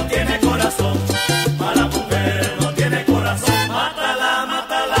mujer no tiene corazón, mala mujer no tiene corazón. Mátala,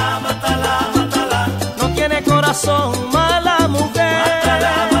 mátala, mátala, mátala. No tiene corazón, mala mujer.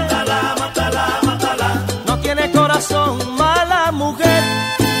 Mátala, mátala, mátala, mátala. No tiene corazón, mala mujer.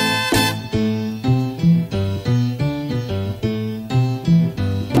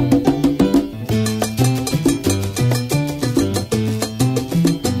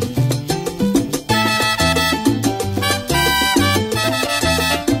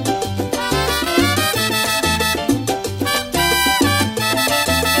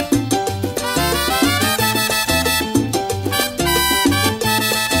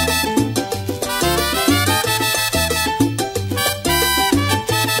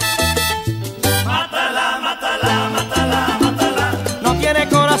 Mátala, mátala, mátala, mátala. No tiene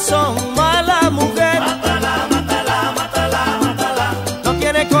corazón, mala mujer. Mátala, mátala, mátala, mátala. No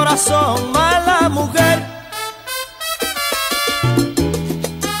tiene corazón, mala mujer.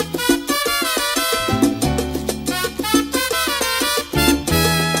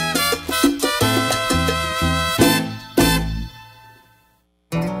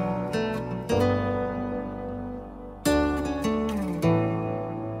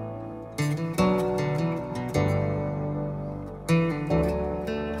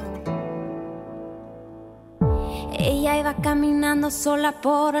 Ella iba caminando sola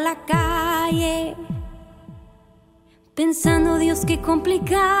por la calle, pensando, Dios, qué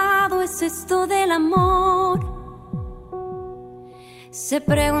complicado es esto del amor. Se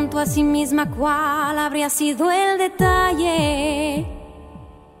preguntó a sí misma cuál habría sido el detalle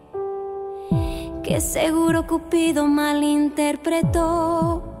que seguro Cupido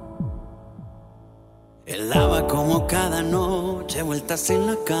malinterpretó. Él daba como cada noche vueltas en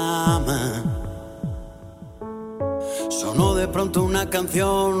la cama. Sonó de pronto una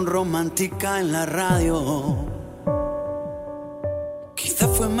canción romántica en la radio. Quizá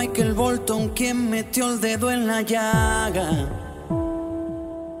fue Michael Bolton quien metió el dedo en la llaga.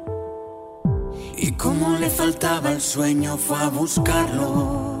 Y como le faltaba el sueño fue a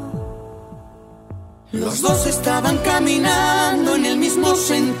buscarlo. Los dos estaban caminando en el mismo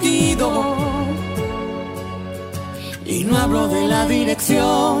sentido. Y no hablo de la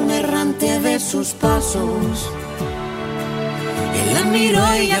dirección errante de sus pasos. Él la miró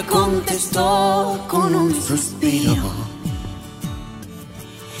y ella contestó con un suspiro.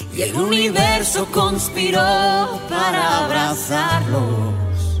 Y el universo conspiró para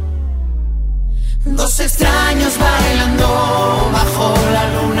abrazarlos. Dos extraños bailando bajo la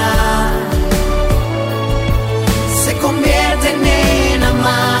luna se convierten en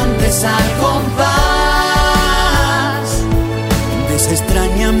amantes al compás de esa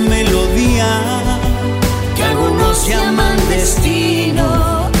extraña melodía que algunos llaman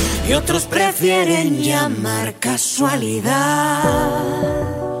destino y otros prefieren llamar casualidad.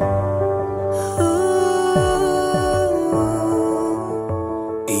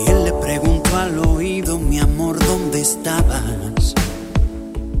 Y él le preguntó al oído: mi amor, ¿dónde estabas?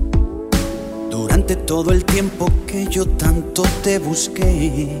 Durante todo el tiempo que yo tanto te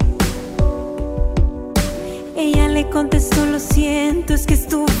busqué. Ella le contestó: lo siento, es que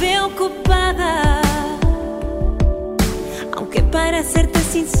estuve ocupada. Aunque para serte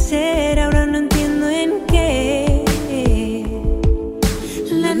sincera, ahora no entiendo en qué.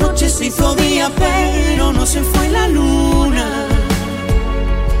 La noche se hizo día, pero no se fue la luna.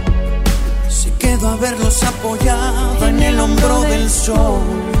 Se quedó a verlos apoyado en el hombro del sol.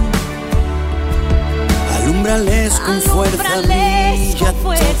 Alúmbrales con fuerza, brilla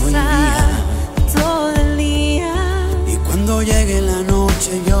todo el día. Y cuando llegue la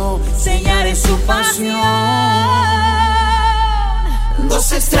noche yo sellaré su pasión.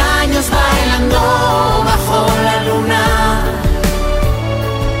 Dos extraños bailando bajo la luna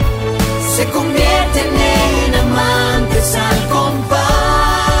se convierten en amantes al compás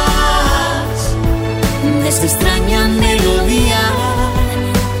de esa extraña melodía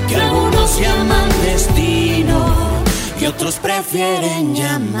que algunos llaman destino y otros prefieren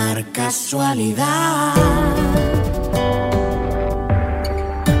llamar casualidad.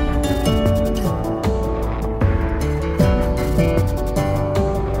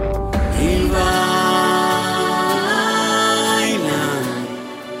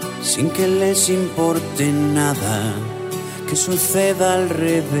 Sin que les importe nada que suceda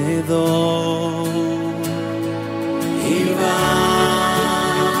alrededor. Y baila,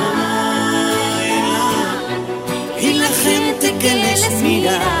 y la gente que les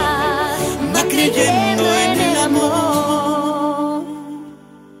mira va creyendo en el amor.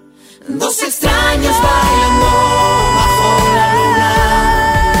 Dos extraños bailando bajo la luna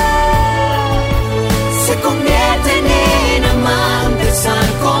se convierten en amantes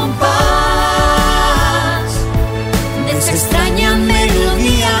al compás de esa extraña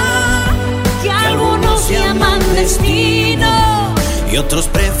melodía que algunos llaman destino y otros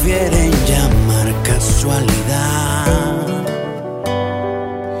prefieren llamar casualidad.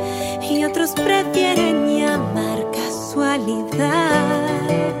 Y otros prefieren llamar casualidad.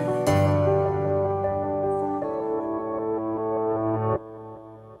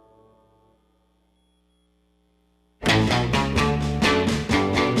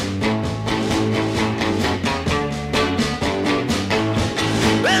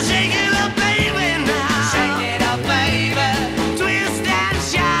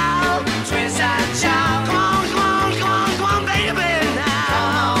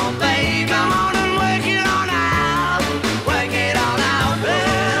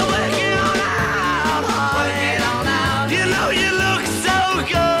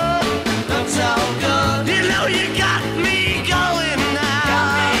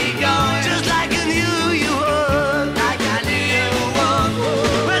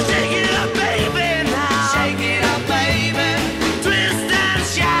 We're taking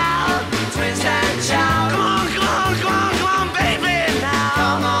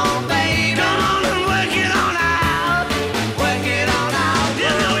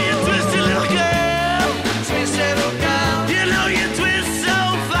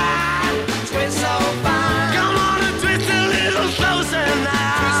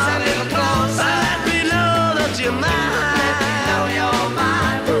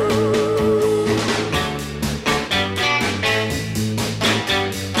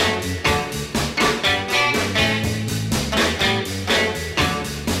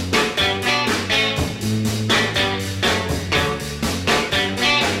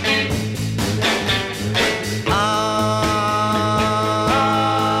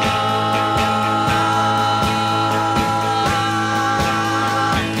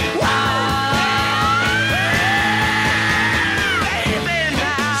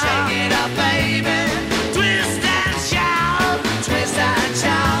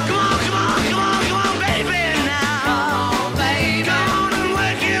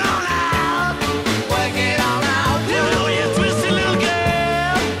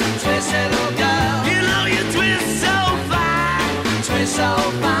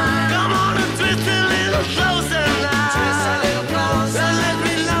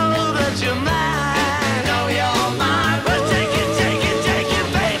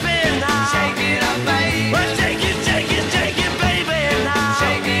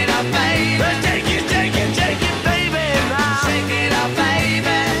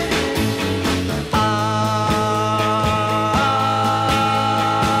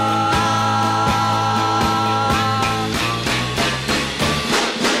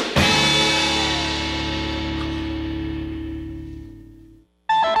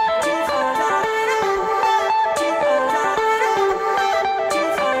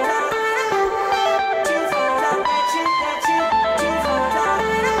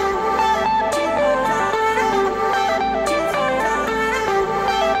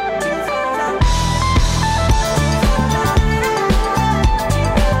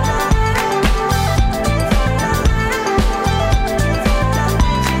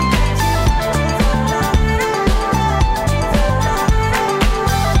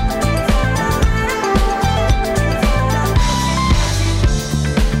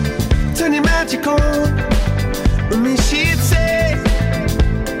magical. With me she'd say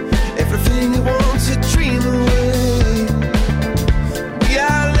everything you want to dream away. We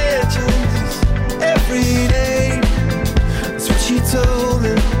are legends every day. That's what she told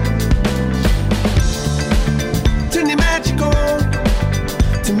me. Turn your magic on.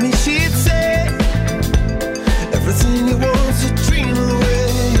 To me she'd say everything you want to dream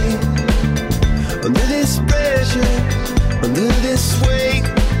away. Under this pressure, under this weight,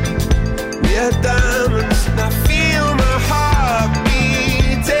 we are diamonds. And I feel my heart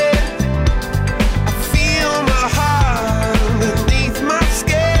beating. I feel my heart underneath my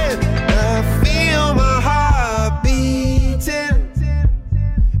skin. I feel my heart beating.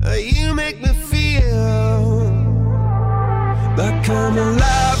 You make me feel like I'm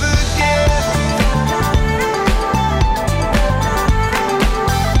alive again.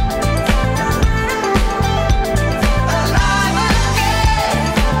 Alive again.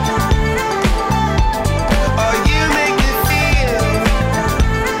 Oh, you make me feel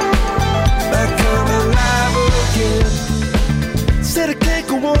like I'm alive again. Said I can't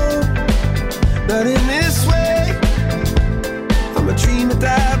go on, not in this way. I'm a dreamer,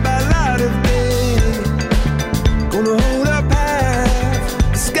 die by light of day. Gonna hold up half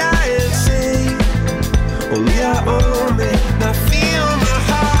the sky and say, only I own it. And I feel my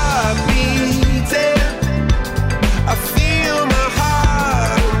heart beating. I feel my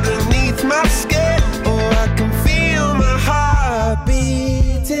heart underneath my skin. Oh, I can feel my heart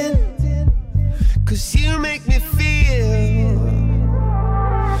beating. 'Cause you make me feel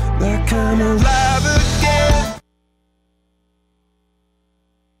like I'm alive again.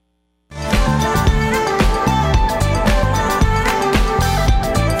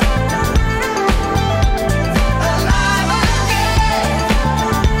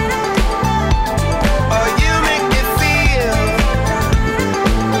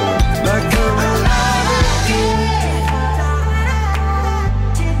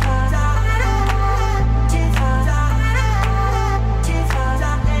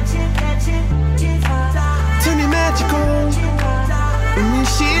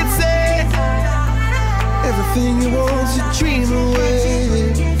 Everything you want to dream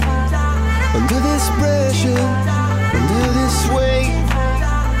away. Under this pressure, under this weight,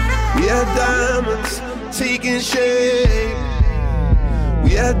 we are diamonds taking shape.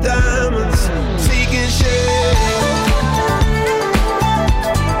 We are diamonds taking shape.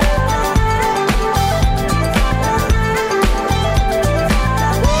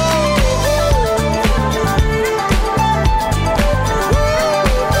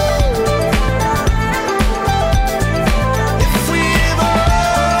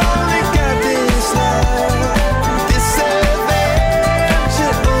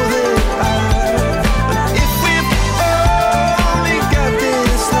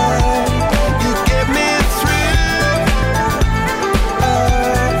 Get me through.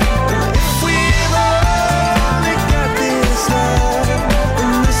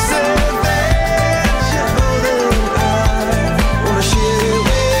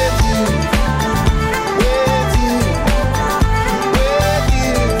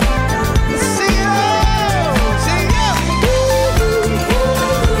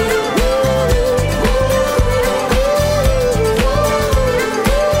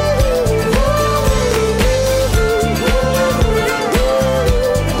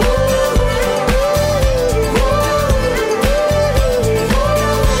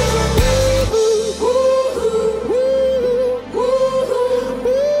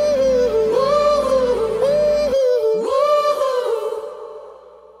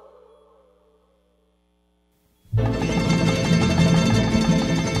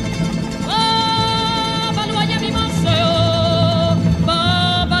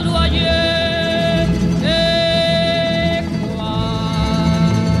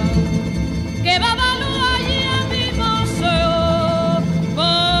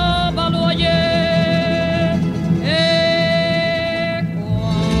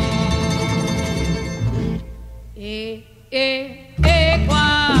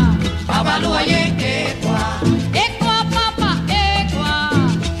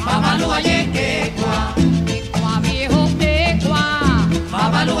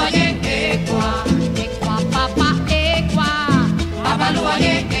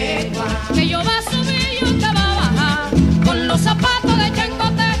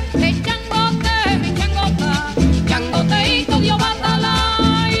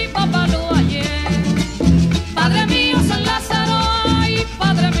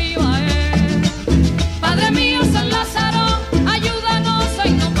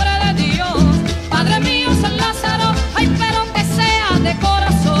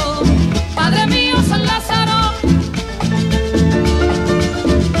 Padre mío San Lázaro.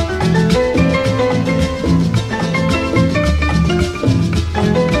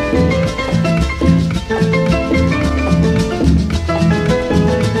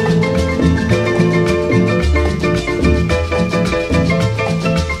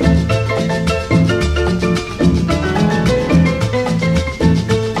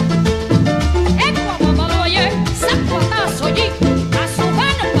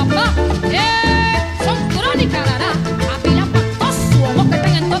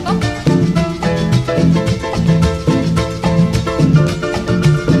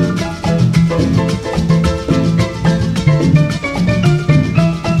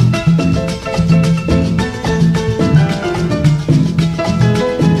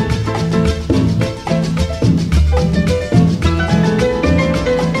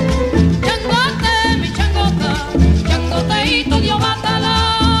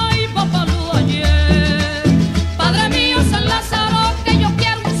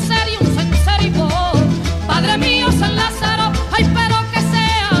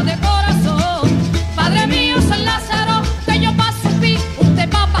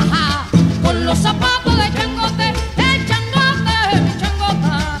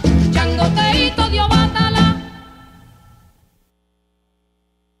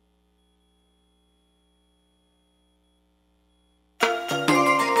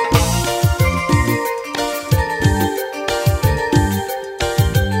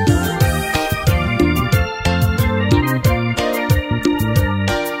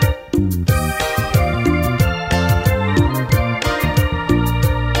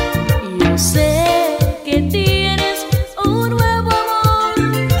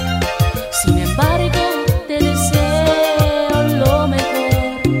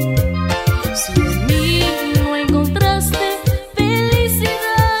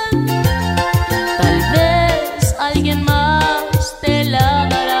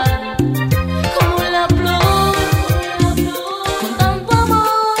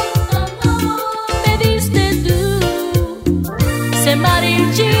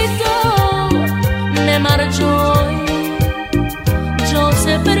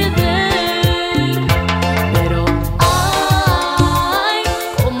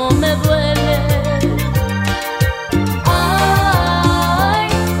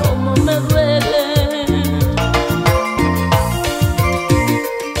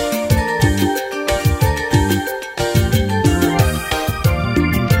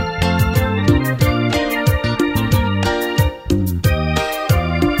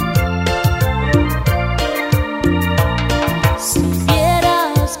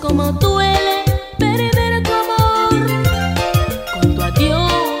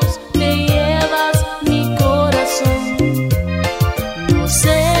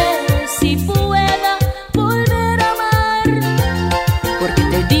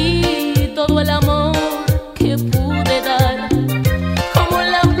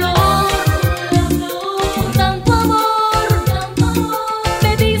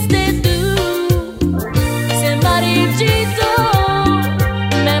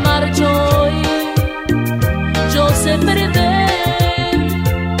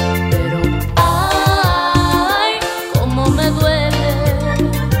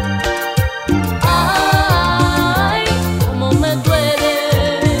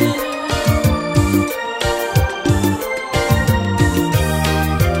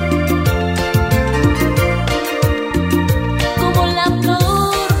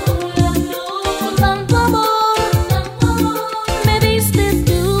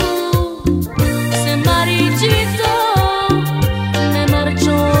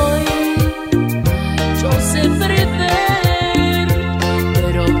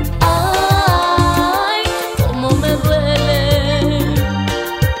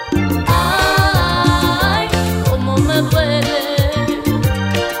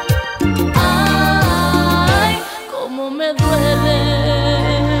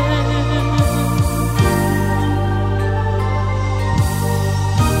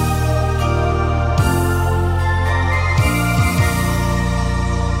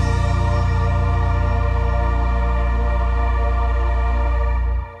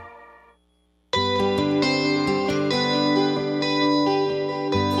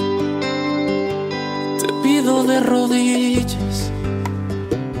 De rodillas,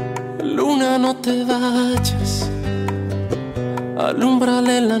 luna, no te vayas,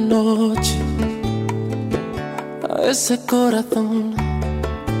 alúmbrale la noche a ese corazón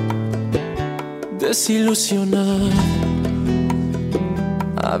desilusionado,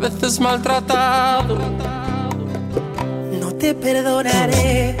 a veces maltratado. No te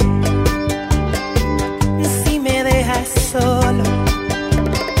perdonaré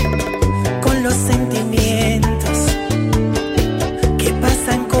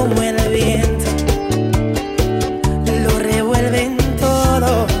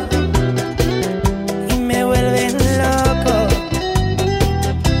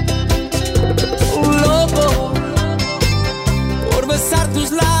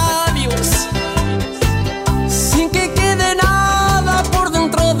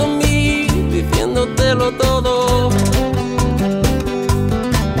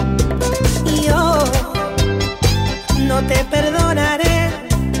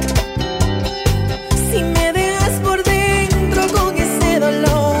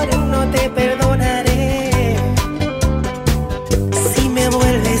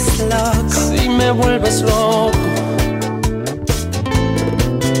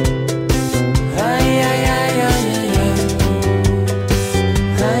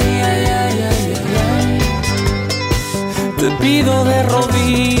pido de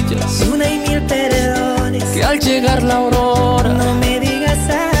rodillas una y mil perdones, que al llegar la aurora no me digas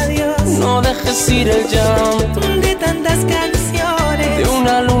adiós, no dejes ir el llanto de tantas canciones, de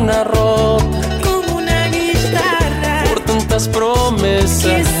una luna rota como una guitarra, por tantas promesas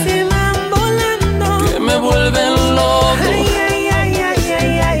que se van volando, que me vuelven loco. Ay, ay, ay, ay,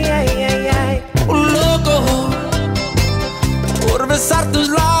 ay, ay, ay, ay, ay. Un loco por besar tus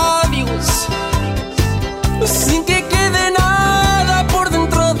labios sin que quede nada por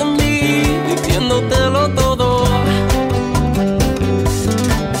dentro de mí, diciéndotelo todo.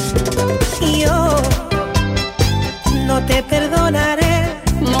 Y yo no te perdonaré,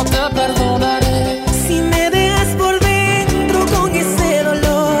 no te perdonaré. Si me dejas por dentro con ese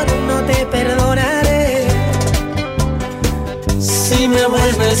dolor, no te perdonaré. Si me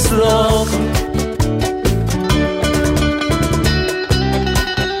vuelves loco.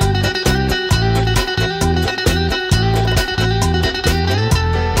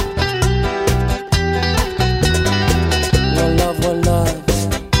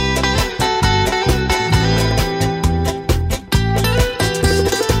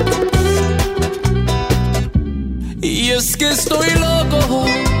 Es que estoy loco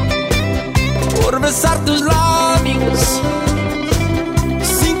por besar tus labios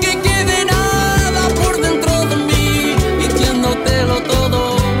sin que quede nada por dentro de mí, diciéndotelo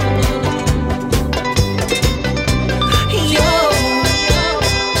todo. Y yo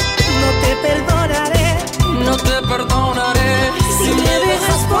no te perdonaré, no te perdonaré. Si me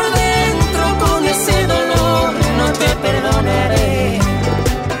dejas por dentro con ese dolor, no te perdonaré.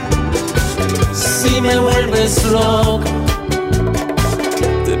 Si me vuelves loco,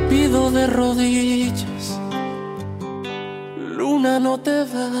 te pido de rodillas, luna, no te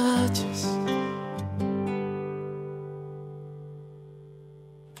vayas.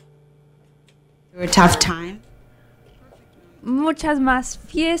 A tough time. Muchas más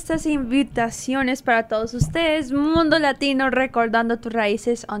fiestas e invitaciones para todos ustedes. Mundo Latino, recordando tus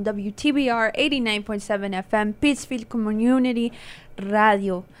raíces on WTBR 89.7 FM, Pittsfield Community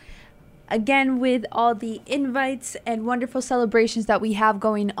Radio. Again, with all the invites and wonderful celebrations that we have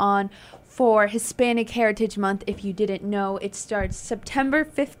going on for Hispanic Heritage Month. If you didn't know, it starts September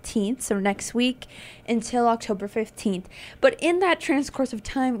 15th, so next week, until October 15th. But in that transcourse of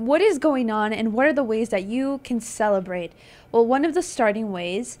time, what is going on and what are the ways that you can celebrate? Well, one of the starting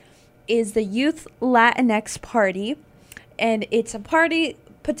ways is the Youth Latinx Party, and it's a party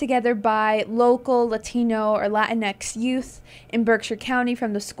put together by local Latino or Latinx youth in Berkshire County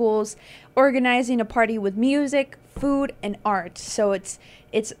from the schools, organizing a party with music, food, and art. So it's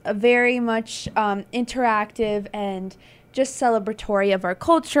a very much interactive and just celebratory of our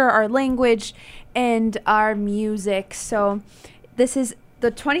culture, our language, and our music. So this is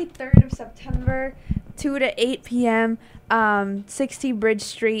the 23rd of September, 2 to 8 p.m., 60 Bridge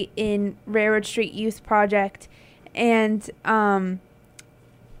Street in Railroad Street Youth Project. And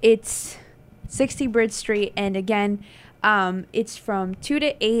it's 60 Bridge Street, and again, it's from 2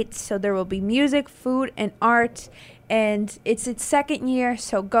 to 8, so there will be music, food, and art, and it's its second year,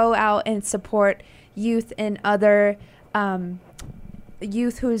 so go out and support youth and other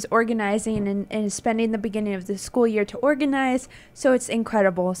youth who's organizing and spending the beginning of the school year to organize, so it's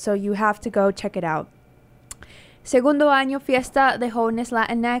incredible, so you have to go check it out. Segundo año, fiesta de jóvenes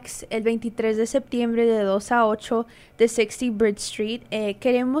Latinx, el 23 de septiembre de 2 a 8 de 60 Bridge Street.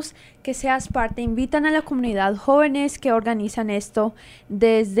 Queremos que seas parte. Invitan a la comunidad jóvenes que organizan esto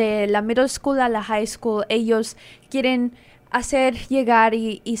desde la middle school a la high school. Ellos quieren hacer llegar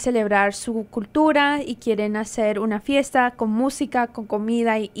y celebrar su cultura y quieren hacer una fiesta con música, con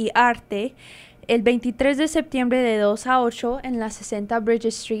comida y arte. El 23 de septiembre de 2 a 8 en la 60 Bridge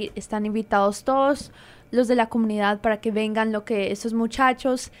Street están invitados todos los de la comunidad para que vengan, esos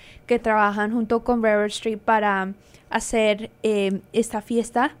muchachos que trabajan junto con Railroad Street para hacer esta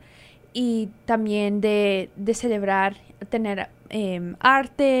fiesta y también de celebrar, tener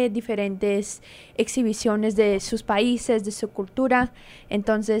arte, diferentes exhibiciones de sus países, de su cultura.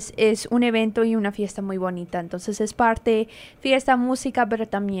 Entonces es un evento y una fiesta muy bonita. Entonces es parte fiesta, música, pero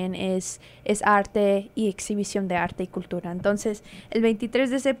también es arte y exhibición de arte y cultura. Entonces el 23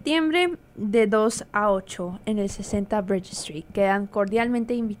 de septiembre de 2 a 8 en el 60 Bridge Street. Quedan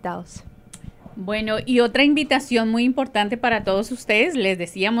cordialmente invitados. Bueno, y otra invitación muy importante para todos ustedes, les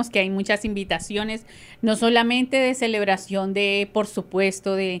decíamos que hay muchas invitaciones, no solamente de celebración de, por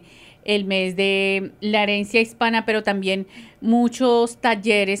supuesto, de el mes de la herencia hispana, pero también muchos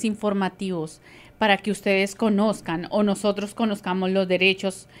talleres informativos para que ustedes conozcan o nosotros conozcamos los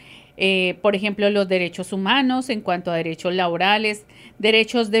derechos por ejemplo, los derechos humanos en cuanto a derechos laborales,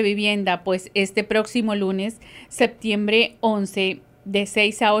 derechos de vivienda, pues este próximo lunes, septiembre 11, de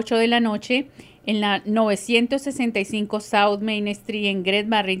 6 a 8 de la noche, en la 965 South Main Street en Great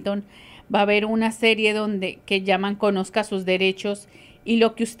Barrington, va a haber una serie que llaman Conozca sus derechos y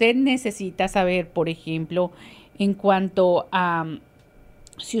lo que usted necesita saber, por ejemplo, en cuanto a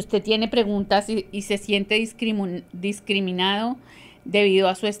si usted tiene preguntas y se siente discriminado debido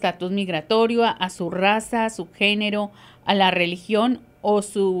a su estatus migratorio, a su raza, a su género, a la religión o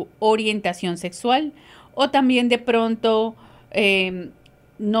su orientación sexual, o también de pronto que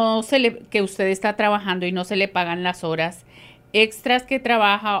usted está trabajando y no se le pagan las horas extras que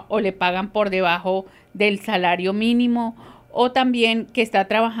trabaja o le pagan por debajo del salario mínimo, o también que está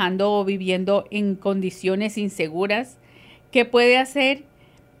trabajando o viviendo en condiciones inseguras. ¿Qué puede hacer?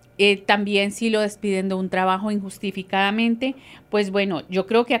 También si lo despiden de un trabajo injustificadamente, pues bueno, yo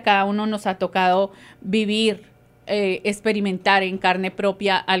creo que a cada uno nos ha tocado vivir, experimentar en carne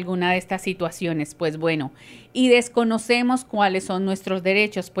propia alguna de estas situaciones, pues bueno, y desconocemos cuáles son nuestros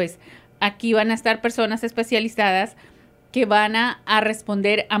derechos, pues aquí van a estar personas especializadas que van a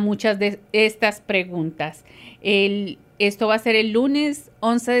responder a muchas de estas preguntas. Esto va a ser el lunes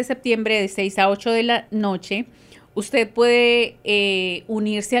 11 de septiembre de 6 a 8 de la noche. Usted puede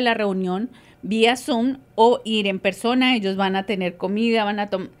unirse a la reunión vía Zoom o ir en persona. Ellos van a tener comida, van a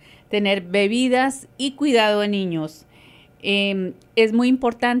tener bebidas y cuidado de niños. Es muy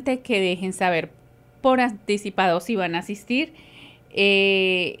importante que dejen saber por anticipado si van a asistir.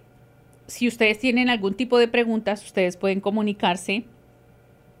 Si ustedes tienen algún tipo de preguntas, ustedes pueden comunicarse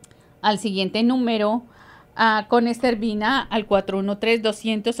al siguiente número con Estervina al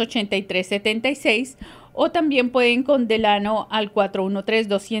 413-283-76 o también pueden con Delano al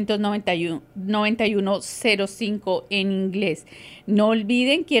 413-291-9105 en inglés. No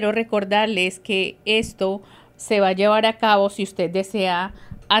olviden, quiero recordarles que esto se va a llevar a cabo si usted desea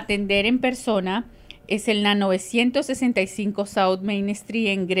atender en persona. Es en la 965 South Main Street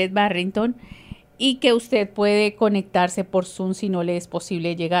en Great Barrington y que usted puede conectarse por Zoom si no le es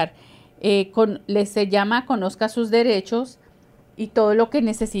posible llegar. Se llama Conozca sus derechos y todo lo que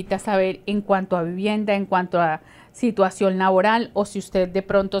necesita saber en cuanto a vivienda, en cuanto a situación laboral o si usted de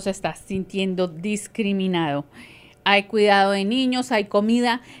pronto se está sintiendo discriminado. Hay cuidado de niños, hay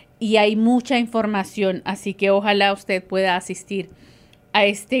comida y hay mucha información, así que ojalá usted pueda asistir a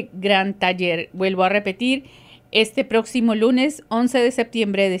este gran taller. Vuelvo a repetir, este próximo lunes 11 de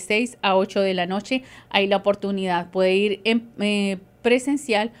septiembre de 6 a 8 de la noche hay la oportunidad, puede ir en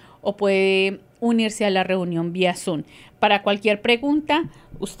presencial o puede unirse a la reunión vía Zoom. Para cualquier pregunta,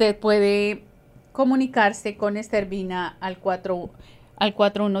 usted puede comunicarse con Estervina al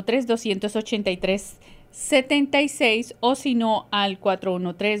 413-283-76 o si no al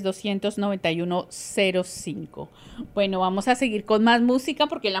 413-291-05. Bueno, vamos a seguir con más música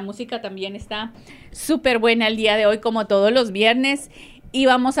porque la música también está súper buena el día de hoy como todos los viernes. Y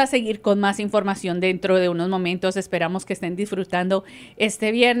vamos a seguir con más información dentro de unos momentos. Esperamos que estén disfrutando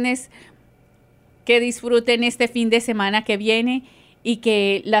este viernes, que disfruten este fin de semana que viene y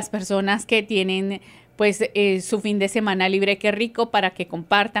que las personas que tienen pues su fin de semana libre, qué rico, para que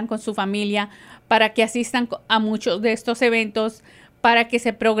compartan con su familia, para que asistan a muchos de estos eventos, para que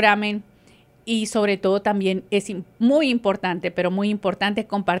se programen y sobre todo también es muy importante, pero muy importante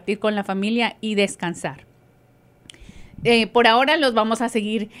compartir con la familia y descansar. Por ahora los vamos a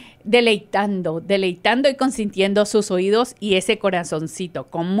seguir deleitando y consintiendo sus oídos y ese corazoncito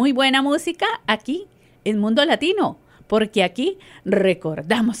con muy buena música aquí en Mundo Latino, porque aquí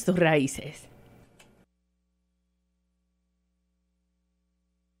recordamos tus raíces.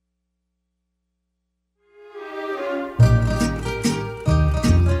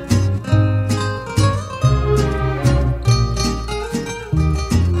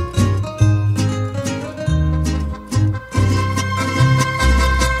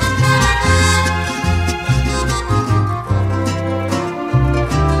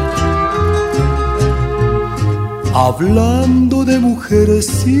 Hablando de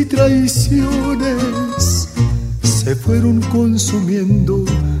mujeres y traiciones, se fueron consumiendo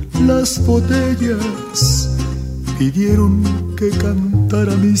las botellas, pidieron que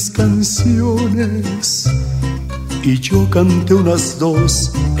cantara mis canciones y yo canté unas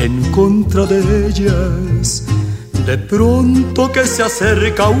dos en contra de ellas. De pronto que se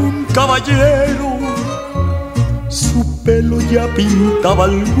acerca un caballero, su pelo ya pintaba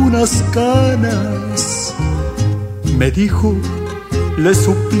algunas canas. Me dijo, le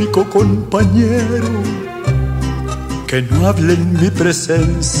suplico compañero, que no hable en mi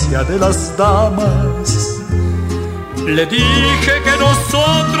presencia de las damas. Le dije que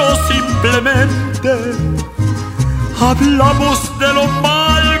nosotros simplemente hablamos de lo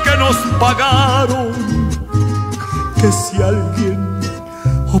mal que nos pagaron, que si alguien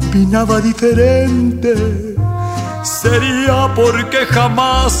opinaba diferente sería porque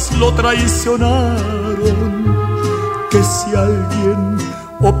jamás lo traicionaron, que si alguien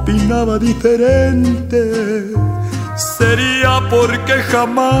opinaba diferente sería porque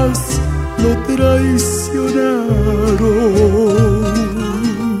jamás lo traicionaron.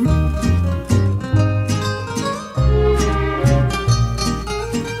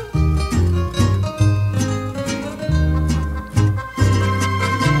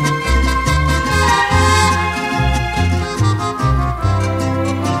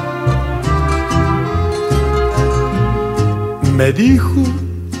 Me dijo,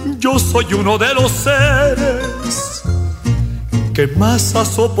 yo soy uno de los seres que más ha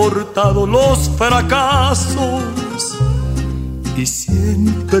soportado los fracasos, y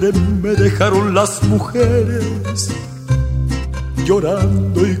siempre me dejaron las mujeres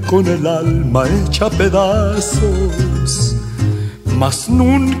llorando y con el alma hecha pedazos. Mas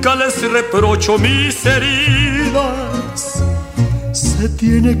nunca les reprocho mis heridas. Se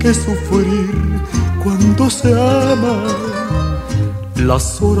tiene que sufrir cuando se ama.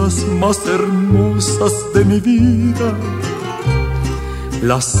 Las horas más hermosas de mi vida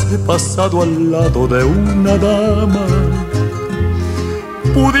las he pasado al lado de una dama.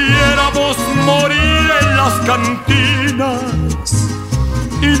 Pudiéramos morir en las cantinas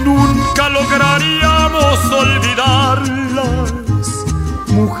y nunca lograríamos olvidarlas.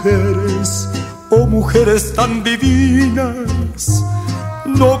 Mujeres, oh mujeres tan divinas,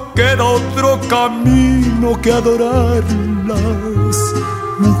 no queda otro camino que adorarlas.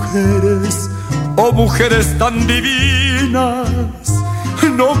 Mujeres, oh mujeres tan divinas,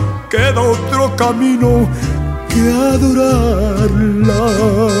 no queda otro camino que adorarlas.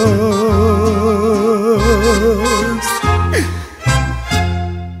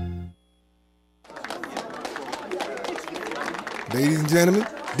 Ladies and gentlemen,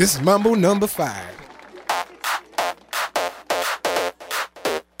 this is Mambo number 5.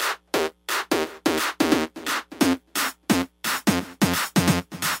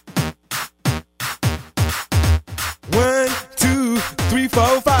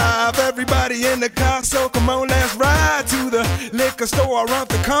 Everybody in the car, so come on, let's ride to the liquor store around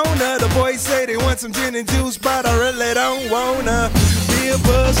the corner. The boys say they want some gin and juice, but I really don't wanna be a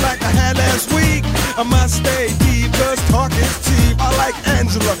buzz like I had last week. I must stay deep, cause talk is cheap. I like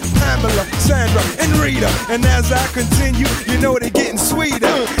Angela, Pamela, Sandra, and Rita. And as I continue, you know they're getting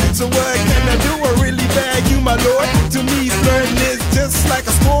sweeter. So what can I do? I really bag you, my lord. To me, flirting is just like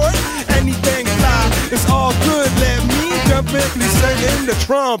a sport. Anything fly, it's all good. Let me jump in, please sing in the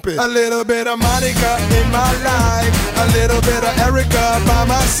trumpet. A little bit of Monica in my life, a little bit of Erica by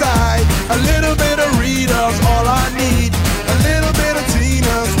my side, a little bit of Rita's all I need, a little bit of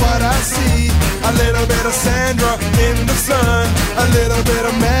Tina's what I see, a little bit of Sandra in the sun, a little bit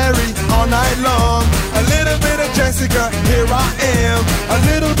of Mary all night long, a little bit of Jessica, here I am, a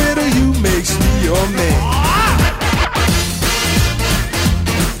little bit of you makes me your man.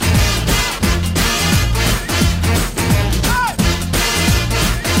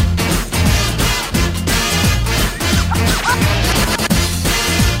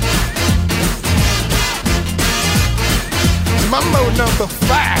 Mambo number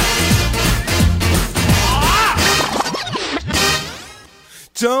 5.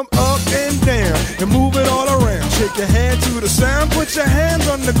 Jump up and down and move it all around. Shake your hand to the sound, put your hands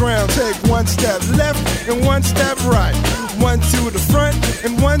on the ground. Take one step left and one step right. One to the front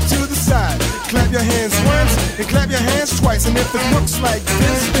and one to the side. Clap your hands once and clap your hands twice. And if it looks like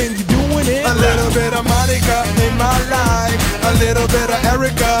this, then you're doing it. A little bit of Monica in my life, a little bit of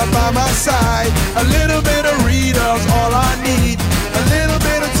Erica by my side, a little bit of Rita's all I need, a little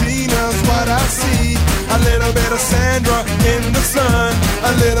bit of Tina's what I see, a little bit of Sandra in the sun,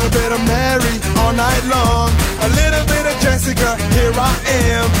 a little bit of Mary all night long, a little bit of Jessica, here I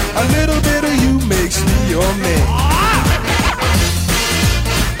am, a little bit of you makes me your man.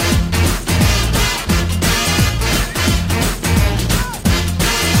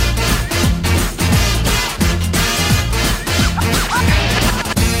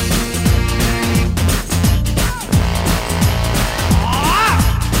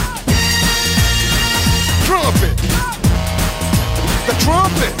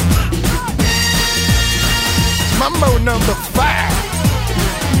 Trumpet. Mambo number 5.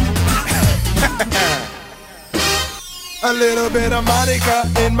 A little bit of Monica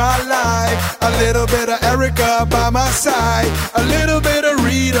in my life, a little bit of Erica by my side, a little bit of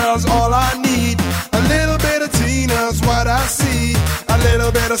Rita's all I need, a little bit of Tina's what I see. A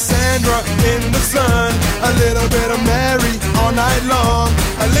little bit of Sandra in the sun, a little bit of Mary all night long,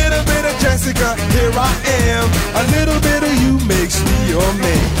 a little bit of Jessica, here I am, a little bit of you makes me your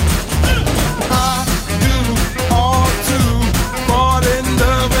man. I do all to fall in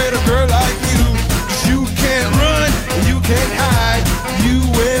love with a girl like you, 'cause you can't run and you can't hide, you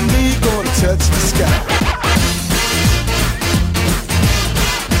and me gonna touch the sky.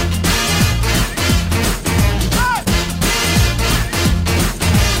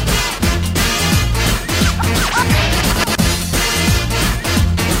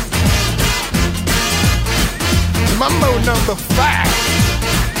 Mambo number 5.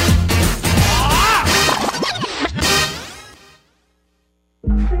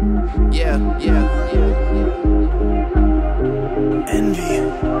 Yeah. Envy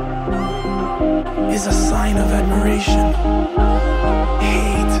is a sign of admiration.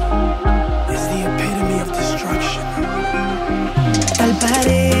 Hate is the epitome of destruction. Tal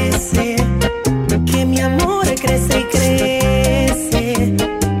parece que mi amor crece y crece,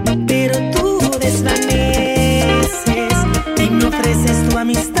 pero tú desvaneces y me ofreces tu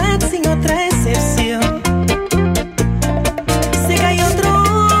amistad sin otra excepción. Sé que hay otro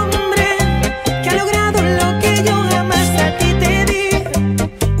hombre que ha logrado lo que yo jamás a ti te di,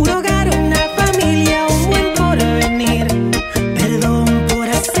 un hogar, una familia, un buen porvenir. Perdón por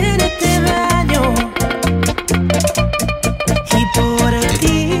hacerte daño y por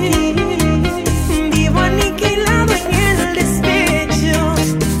ti vivo aniquilado en el despecho,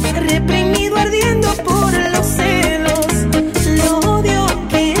 reprimido ardiendo por los celos. Lo odio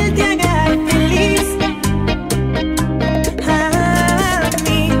que él te haga feliz. A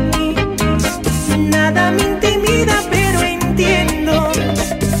mí nada me intimida, pero entiendo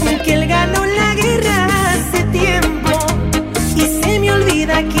que él ganó la guerra hace tiempo y se me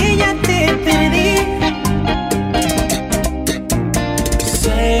olvida que ya te perdí.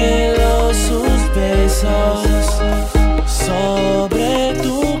 Celo sus besos sobre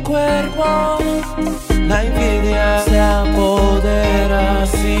tu cuerpo. La envidia se apodera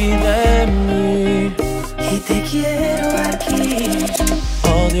así de mí. Y te quiero aquí.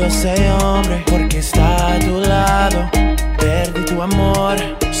 Odio a ese hombre porque está a tu lado. Perdí tu amor,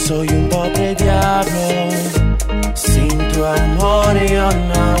 soy un pobre diablo. Sin tu amor yo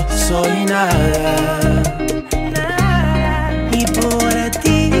no soy nada. Y por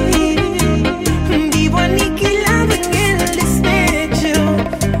ti vivo aniquilado en el despecho,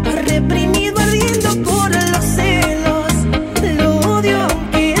 reprimido ardiendo por los celos. Lo odio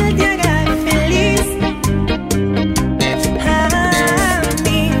aunque él te haga feliz. A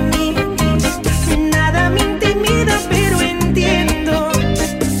mí nada me intimida, pero entiendo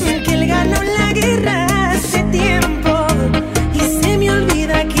que él ganó la guerra hace tiempo y se me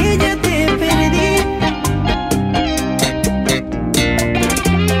olvida que ya te perdí.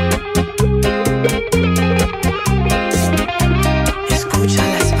 Escucha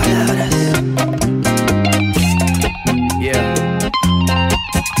las palabras. Yeah.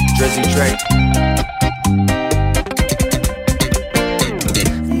 Drizzy Drake.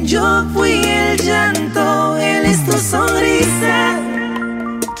 Yo fui el llanto, él es tu sonrisa.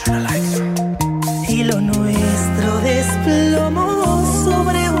 Y lo nuestro desplomó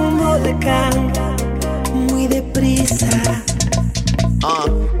sobre un volcán muy deprisa.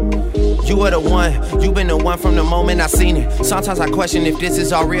 You were the one, you been the one from the moment I seen it. Sometimes I question if this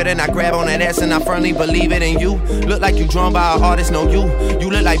is all real, then I grab on that ass and I firmly believe it in you. Look like you drawn by an artist, no you. You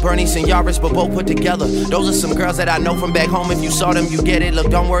look like Bernice and Yaris, but both put together. Those are some girls that I know from back home. If you saw them, you get it. Look,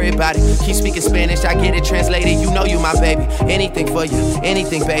 don't worry about it. Keep speaking Spanish, I get it translated. You know you my baby. Anything for you,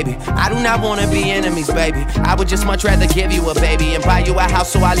 anything, baby. I do not wanna be enemies, baby. I would just much rather give you a baby and buy you a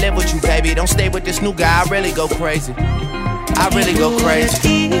house so I live with you, baby. Don't stay with this new guy, I really go crazy. I really go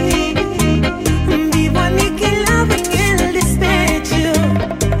crazy. Vivo aniquilado en el despecho,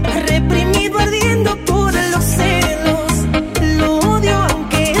 reprimido ardiendo por los celos. Lo odio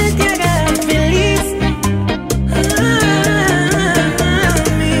aunque él te haga feliz. A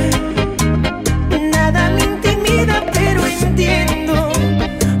mí nada me intimida, pero entiendo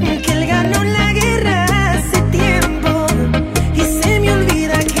que él ganó la guerra hace tiempo y se me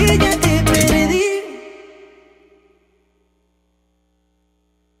olvida que ya te perdí.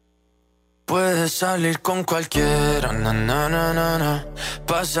 Puedes salir con cualquiera, na na na na na.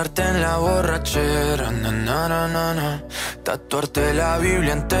 Pasarte en la borrachera, na na na na na. Tatuarte la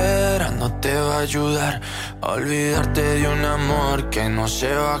Biblia entera no te va a ayudar a olvidarte de un amor que no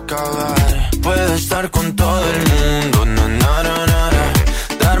se va a acabar. Puedes estar con todo el mundo, na na na na na.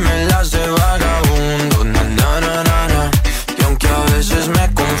 Darme las de vagabundo, na na na na na. Y aunque a veces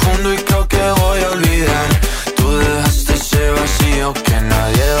me confundo y creo que voy a olvidar,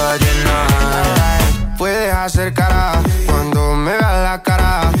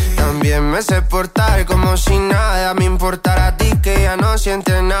 me sé portar como si nada me importara a ti, que ya no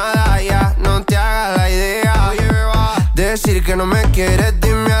sientes nada. Ya no te hagas la idea. Oye, beba, decir que no me quieres,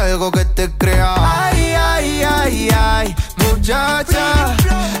 dime algo que te crea. Ay, ay, ay, ay, muchacha,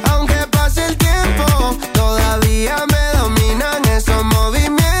 aunque pase el tiempo, todavía me dominan esos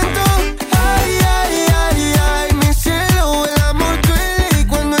movimientos. Ay, ay, ay, ay, mi cielo, el amor duele y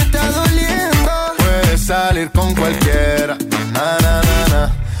cuando está doliendo. Puedes salir con cualquiera, na, na, na,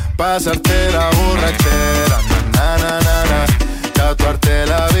 na. Pasarte la borrachera, na, na, na, na. Tatuarte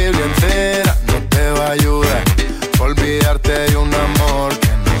la Biblia entera no te va a ayudar. Olvidarte de un amor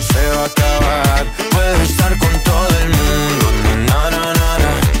que no se va a acabar. Puedo estar con todo el mundo, na, na, na,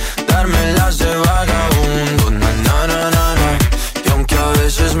 na. Darme las de vagabundo, na, na, na, na, na. Y aunque a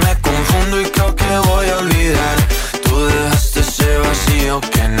veces me confundo y creo que voy a olvidar, tú dejaste ese vacío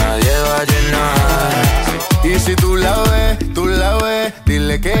que nadie va a llenar. Y si tú la ves,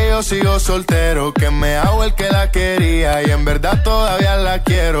 dile que yo sigo soltero, que me hago el que la quería y en verdad todavía la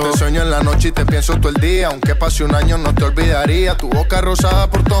quiero. Te sueño en la noche y te pienso todo el día, aunque pase un año no te olvidaría. Tu boca rosada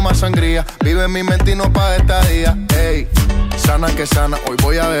por tomar sangría, vive en mi mente y no paga estadía. Ey, sana que sana, hoy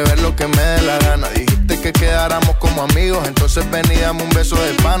voy a beber lo que me dé la gana. Dijiste que quedáramos como amigos, entonces ven y dame un beso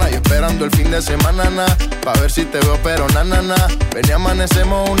de pana. Y esperando el fin de semana, na, pa' ver si te veo, pero na, na, na. Ven y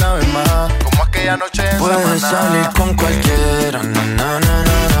amanecemos una vez más, como aquella noche en Puedes salir con cualquiera, na, na, na,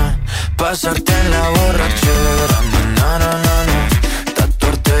 na, na. Pasarte en la borrachera, na, na, na, na, na.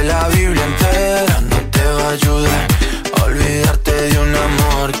 Tatuarte la Biblia entera no te va a ayudar. Olvidarte de un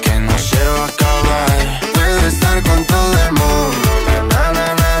amor que no se va a acabar. Puedo estar con todo el mundo, na, na,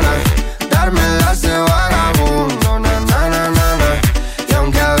 na, na. Darme las de vagabundo, na, na, na, na, na. Y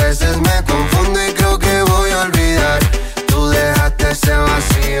aunque a veces me confundo y creo que voy a olvidar, tú dejaste ese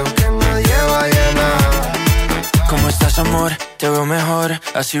vacío que nadie va a llenar. ¿Cómo estás, amor? Te veo mejor,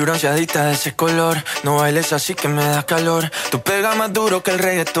 así bronceadita de ese color. No bailes así que me da calor. Tú pegas más duro que el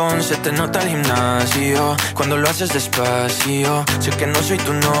reggaetón, se te nota el gimnasio cuando lo haces despacio. Sé que no soy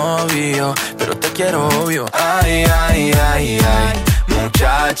tu novio, pero te quiero obvio. Ay, ay, ay, ay,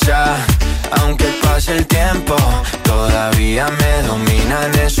 muchacha, aunque pase el tiempo, todavía me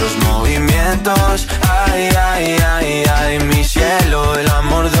dominan esos movimientos. Ay, ay, ay, ay, mi cielo, el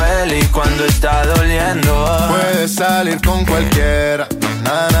amor duele y cuando está doliendo. Puedes salir con cualquiera,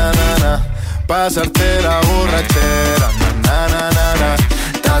 na, na, na, na. Pasarte la borrachera, na, na, na, na.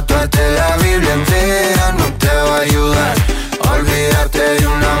 Tatuarte la Biblia entera no te va a ayudar. Olvidarte de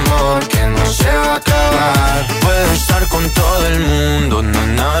un amor que no se va a acabar. Puedo estar con todo el mundo, na,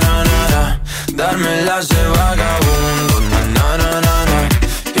 na, na, na, na. Darme las de vagabundo, na, na, na, na, na.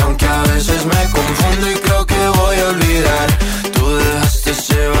 Y aunque a veces me confundo y creo que voy a olvidar, tú dejaste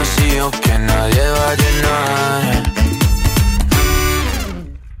ese vacío que nadie va a llenar.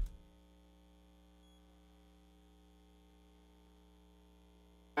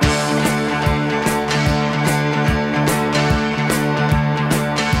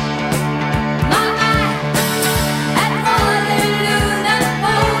 My eyes had fallen blue that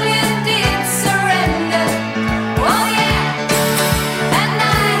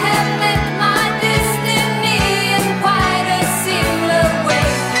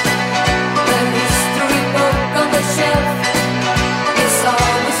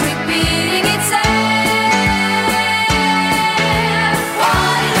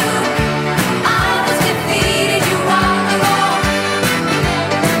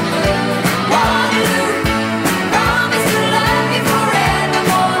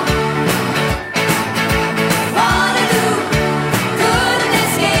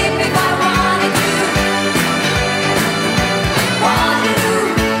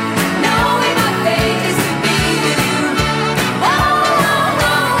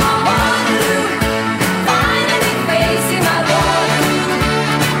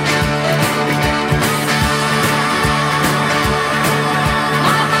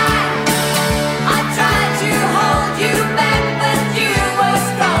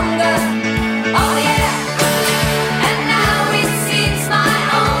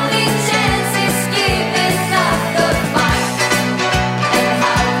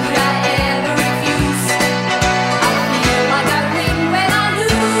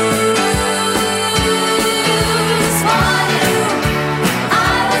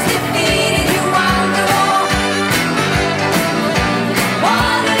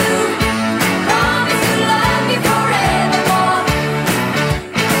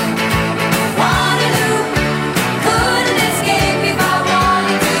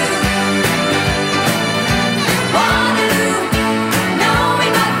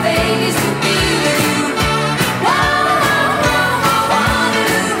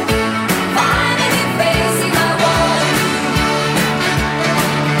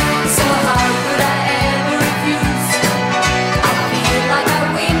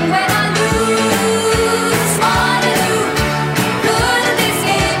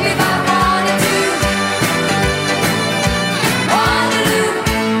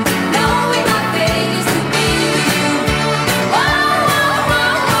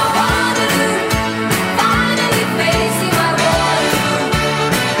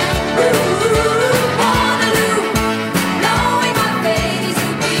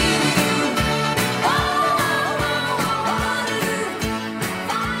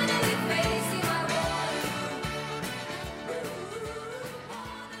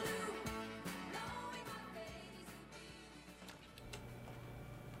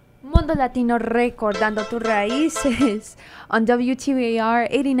Mundo Latino recordando tus raíces on WTBR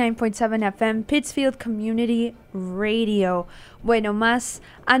 89.7 FM, Pittsfield Community Radio. Bueno, más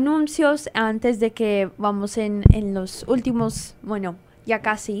anuncios antes de que vamos en los últimos, bueno, ya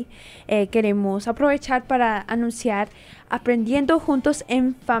casi. Queremos aprovechar para anunciar Aprendiendo Juntos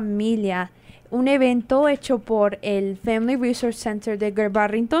en Familia, un evento hecho por el Family Resource Center de Great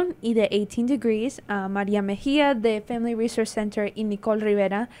Barrington y de 18 Degrees, María Mejía de Family Resource Center y Nicole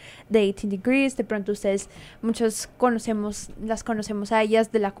Rivera de 18 Degrees. De pronto ustedes, muchos las conocemos a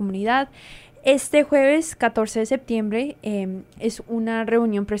ellas de la comunidad. Este jueves 14 de septiembre es una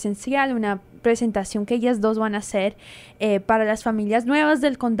reunión presencial, una presentación que ellas dos van a hacer para las familias nuevas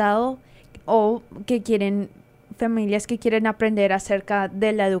del condado o familias que quieren aprender acerca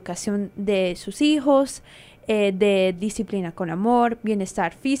de la educación de sus hijos, de disciplina con amor,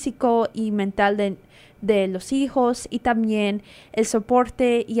 bienestar físico y mental de los hijos, y también el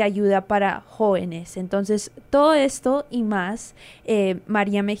soporte y ayuda para jóvenes. Entonces, todo esto y más,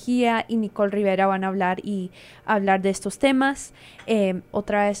 María Mejía y Nicole Rivera van a hablar de estos temas.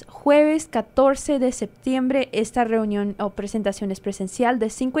 Otra vez, jueves 14 de septiembre, esta reunión o presentación es presencial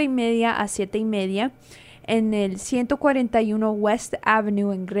de 5:30 a 7:30 en el 141 West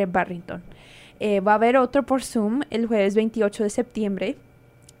Avenue en Great Barrington. Va a haber otro por Zoom el jueves 28 de septiembre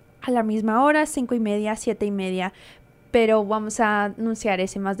a la misma hora, 5:30, 7:30, pero vamos a anunciar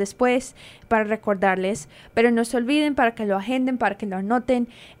ese más después para recordarles. Pero no se olviden, para que lo agenden, para que lo anoten,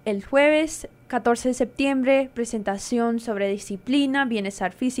 el jueves 14 de septiembre, presentación sobre disciplina,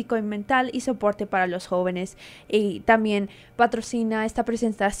 bienestar físico y mental y soporte para los jóvenes. Y también patrocina esta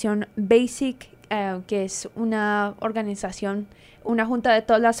presentación Basic, que es una organización, una junta de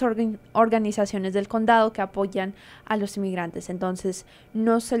todas las organizaciones del condado que apoyan a los inmigrantes. Entonces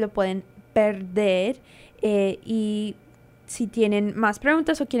no se lo pueden perder. Y si tienen más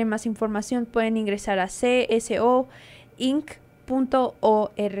preguntas o quieren más información, pueden ingresar a csoinc.org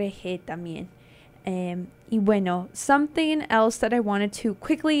también. Y bueno, something else that I wanted to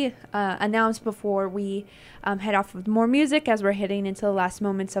quickly announce before we head off with more music, as we're heading into the last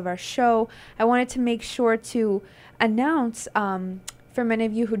moments of our show. I wanted to make sure to announce, for many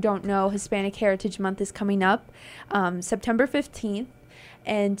of you who don't know, Hispanic Heritage Month is coming up September 15th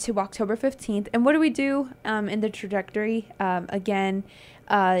and to October 15th. And what do we do in the trajectory?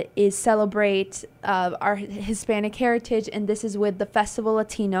 Is celebrate our Hispanic heritage, and this is with the Festival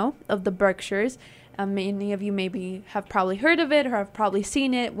Latino of the Berkshires. Many of you maybe have probably heard of it or have probably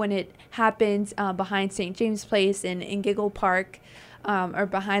seen it when it happens behind St. James Place in Giggle Park, or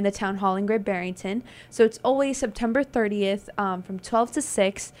behind the town hall in Great Barrington. So it's always September 30th from 12 to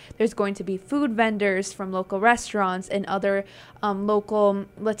 6. There's going to be food vendors from local restaurants and other local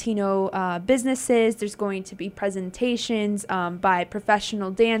Latino businesses. There's going to be presentations by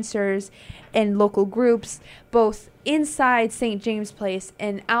professional dancers and local groups, both inside St. James Place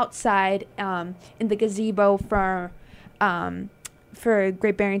and outside in the gazebo for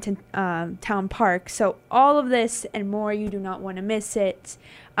Great Barrington Town Park. So all of this and more, you do not want to miss it.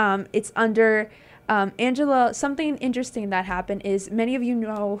 It's under Angela. Something interesting that happened is, many of you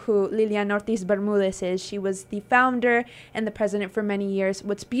know who Liliana Ortiz Bermudez is. She was the founder and the president for many years.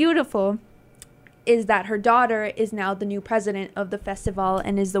 What's beautiful is that her daughter is now the new president of the festival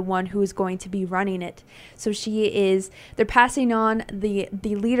and is the one who is going to be running it. So they're passing on the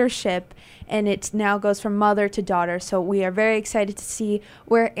leadership, and it now goes from mother to daughter. So we are very excited to see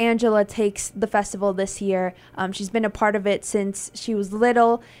where Angela takes the festival this year. She's been a part of it since she was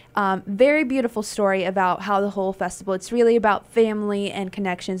little. Very beautiful story about how the whole festival, it's really about family and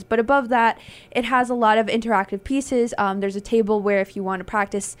connections. But above that, it has a lot of interactive pieces. There's a table where if you want to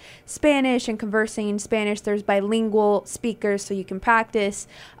practice Spanish and conversing in Spanish, there's bilingual speakers so you can practice.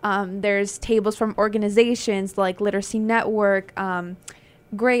 There's tables from organizations like Literacy Network,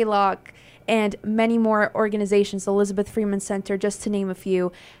 Greylock, and many more organizations, Elizabeth Freeman Center, just to name a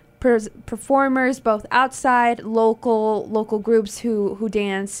few. Performers both outside, local groups who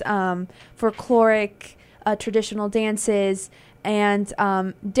dance folkloric traditional dances, and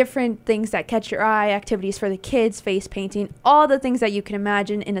different things that catch your eye, activities for the kids, face painting, all the things that you can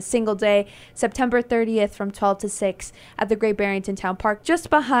imagine in a single day. September 30th from 12 to 6 at the Great Barrington Town Park, just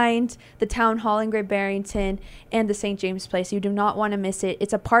behind the Town Hall in Great Barrington and the St. James Place. You do not want to miss it.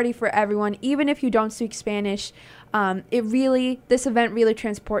 It's a party for everyone, even if you don't speak Spanish. This event really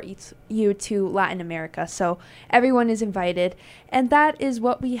transports you to Latin America. So everyone is invited. And that is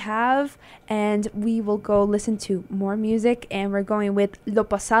what we have. And we will go listen to more music. And we're going with Lo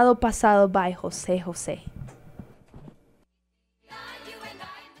Pasado Pasado by Jose Jose.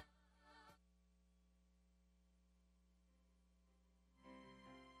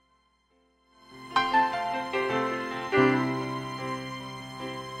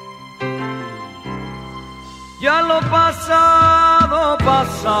 Ya lo pasado,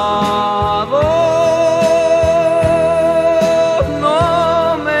 pasado,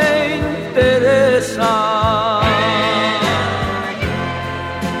 no me interesa.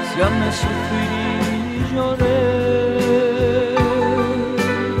 Ya me sufrí y lloré,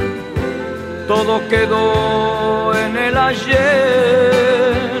 todo quedó en el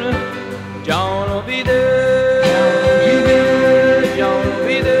ayer. Ya olvidé, ya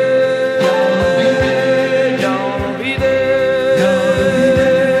olvidé.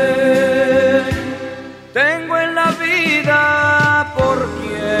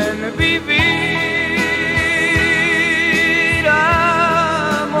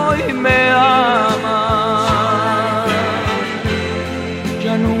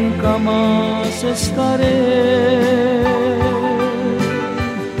 Estaré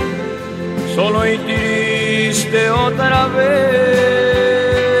solo y triste otra vez.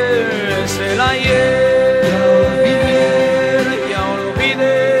 El ayer ya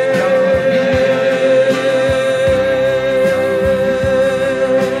olvidé.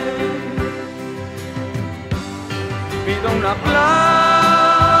 Pido un aplauso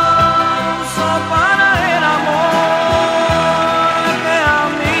para el amor que a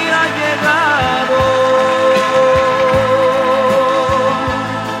mí ha llegado.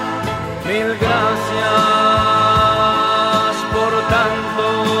 Mil gracias por tanto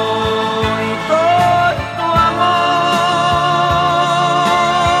y todo tu amor.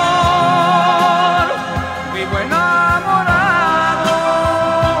 Vivo enamorado,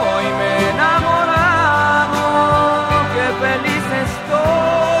 hoy me he enamorado, qué feliz estoy.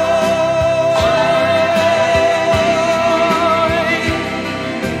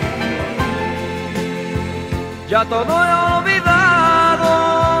 Ya todo he olvidado,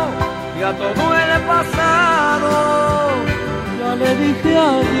 ya todo el pasado, ya le dije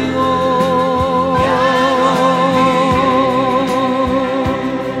adiós.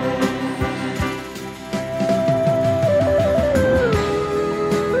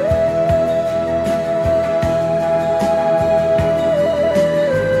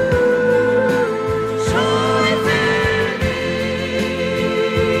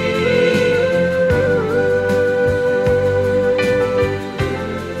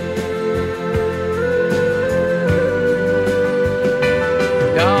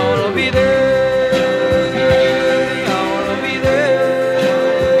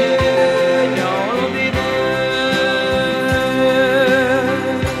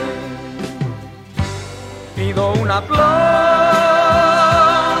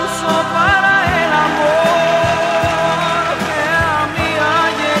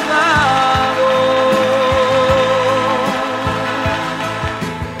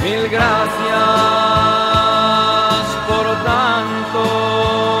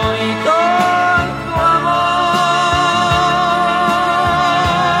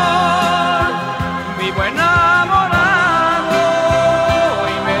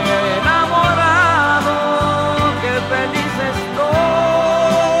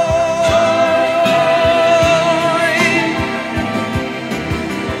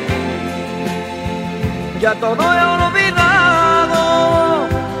 Ya todo he olvidado,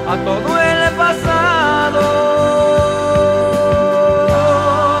 a todo el pasado.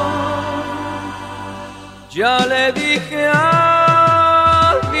 Ya le dije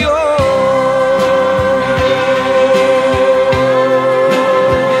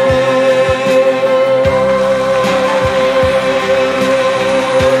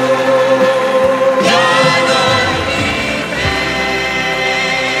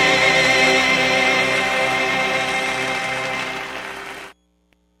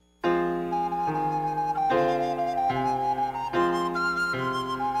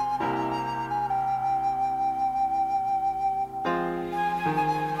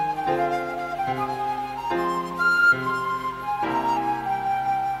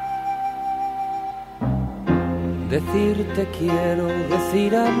Decir te quiero,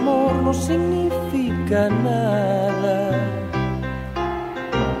 decir amor no significa nada.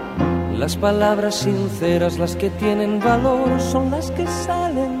 Las palabras sinceras, las que tienen valor, son las que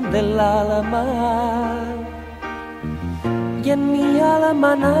salen del alma. Y en mi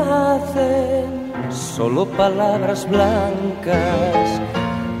alma nacen solo palabras blancas,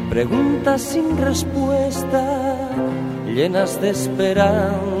 preguntas sin respuesta, llenas de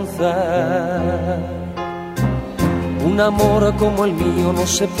esperanza. Un amor como el mío no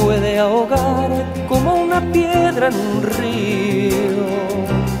se puede ahogar como una piedra en un río.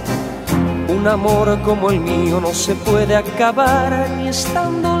 Un amor como el mío no se puede acabar ni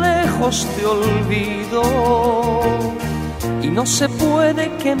estando lejos te olvido. Y no se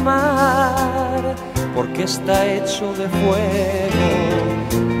puede quemar porque está hecho de fuego,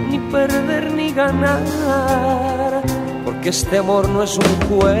 ni perder ni ganar, porque este amor no es un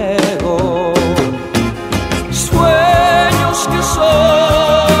juego. Sueños que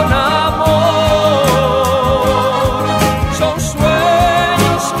son amor, son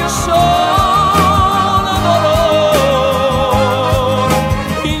sueños que son dolor,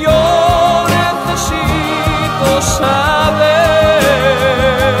 y yo necesito saber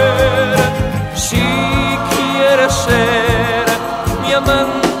si quieres ser mi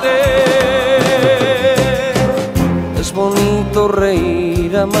amante. Es bonito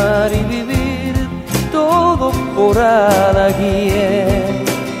reír, amar y vivir, todo por alguien.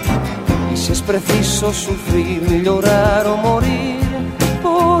 Y si es preciso sufrir, llorar o morir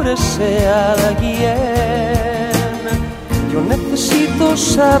por ese alguien, yo necesito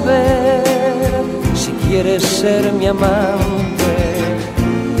saber si quieres ser mi amante.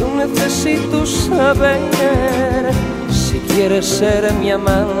 Yo necesito saber si quieres ser mi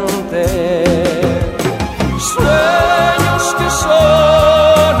amante. Sueños que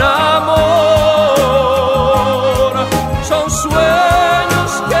son amor, son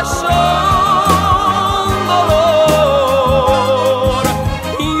sueños que son dolor,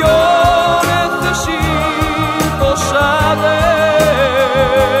 y yo necesito saber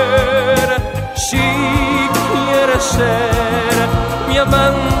si quieres ser mi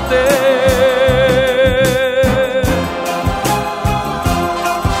amante.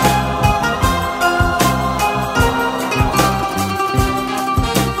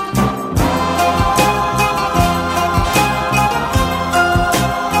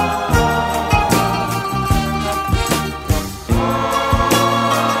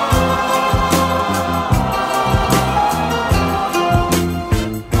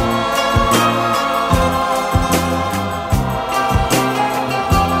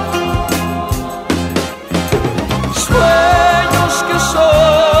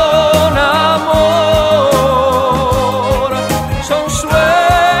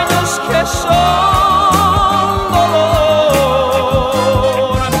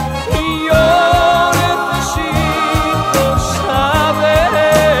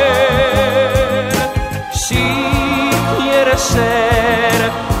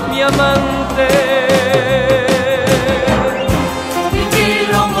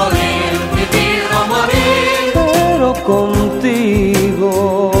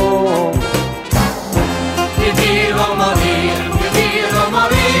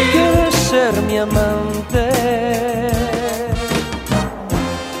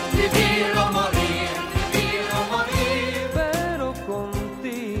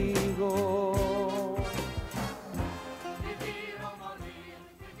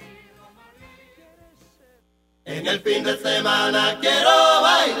 En el fin de semana quiero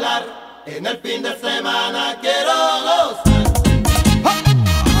bailar, en el fin de semana quiero gozar.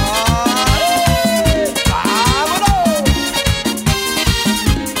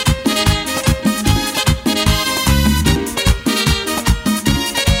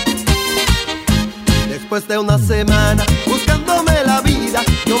 Después de una semana buscándome la vida,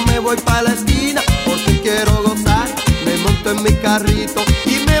 yo me voy pa' la esquina porque quiero gozar. Me monto en mi carrito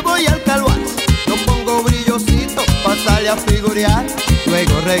y me voy al Calvario. No pongo brillosito pa' salir a figurear.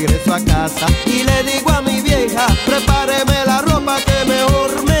 Luego regreso a casa y le digo a mi vieja, prepáreme la ropa que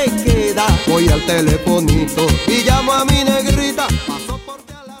mejor me queda. Voy al telefonito y llamo a mi negrita. Paso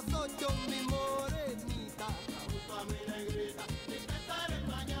porque a las 8 mi morenita. Junto a mi negrita y pensar en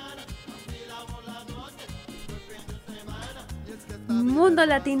mañana. Vacilamos la noche, el fin de semana. Mundo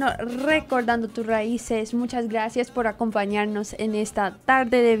Latino, recordando tus raíces. Muchas gracias por acompañarnos en esta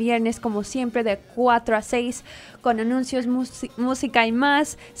tarde de viernes, como siempre, de 4 a 6, con anuncios, música y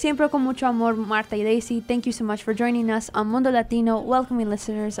más. Siempre con mucho amor, Marta y Daisy. Thank you so much for joining us on Mundo Latino, welcoming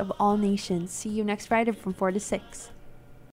listeners of all nations. See you next Friday from 4 to 6.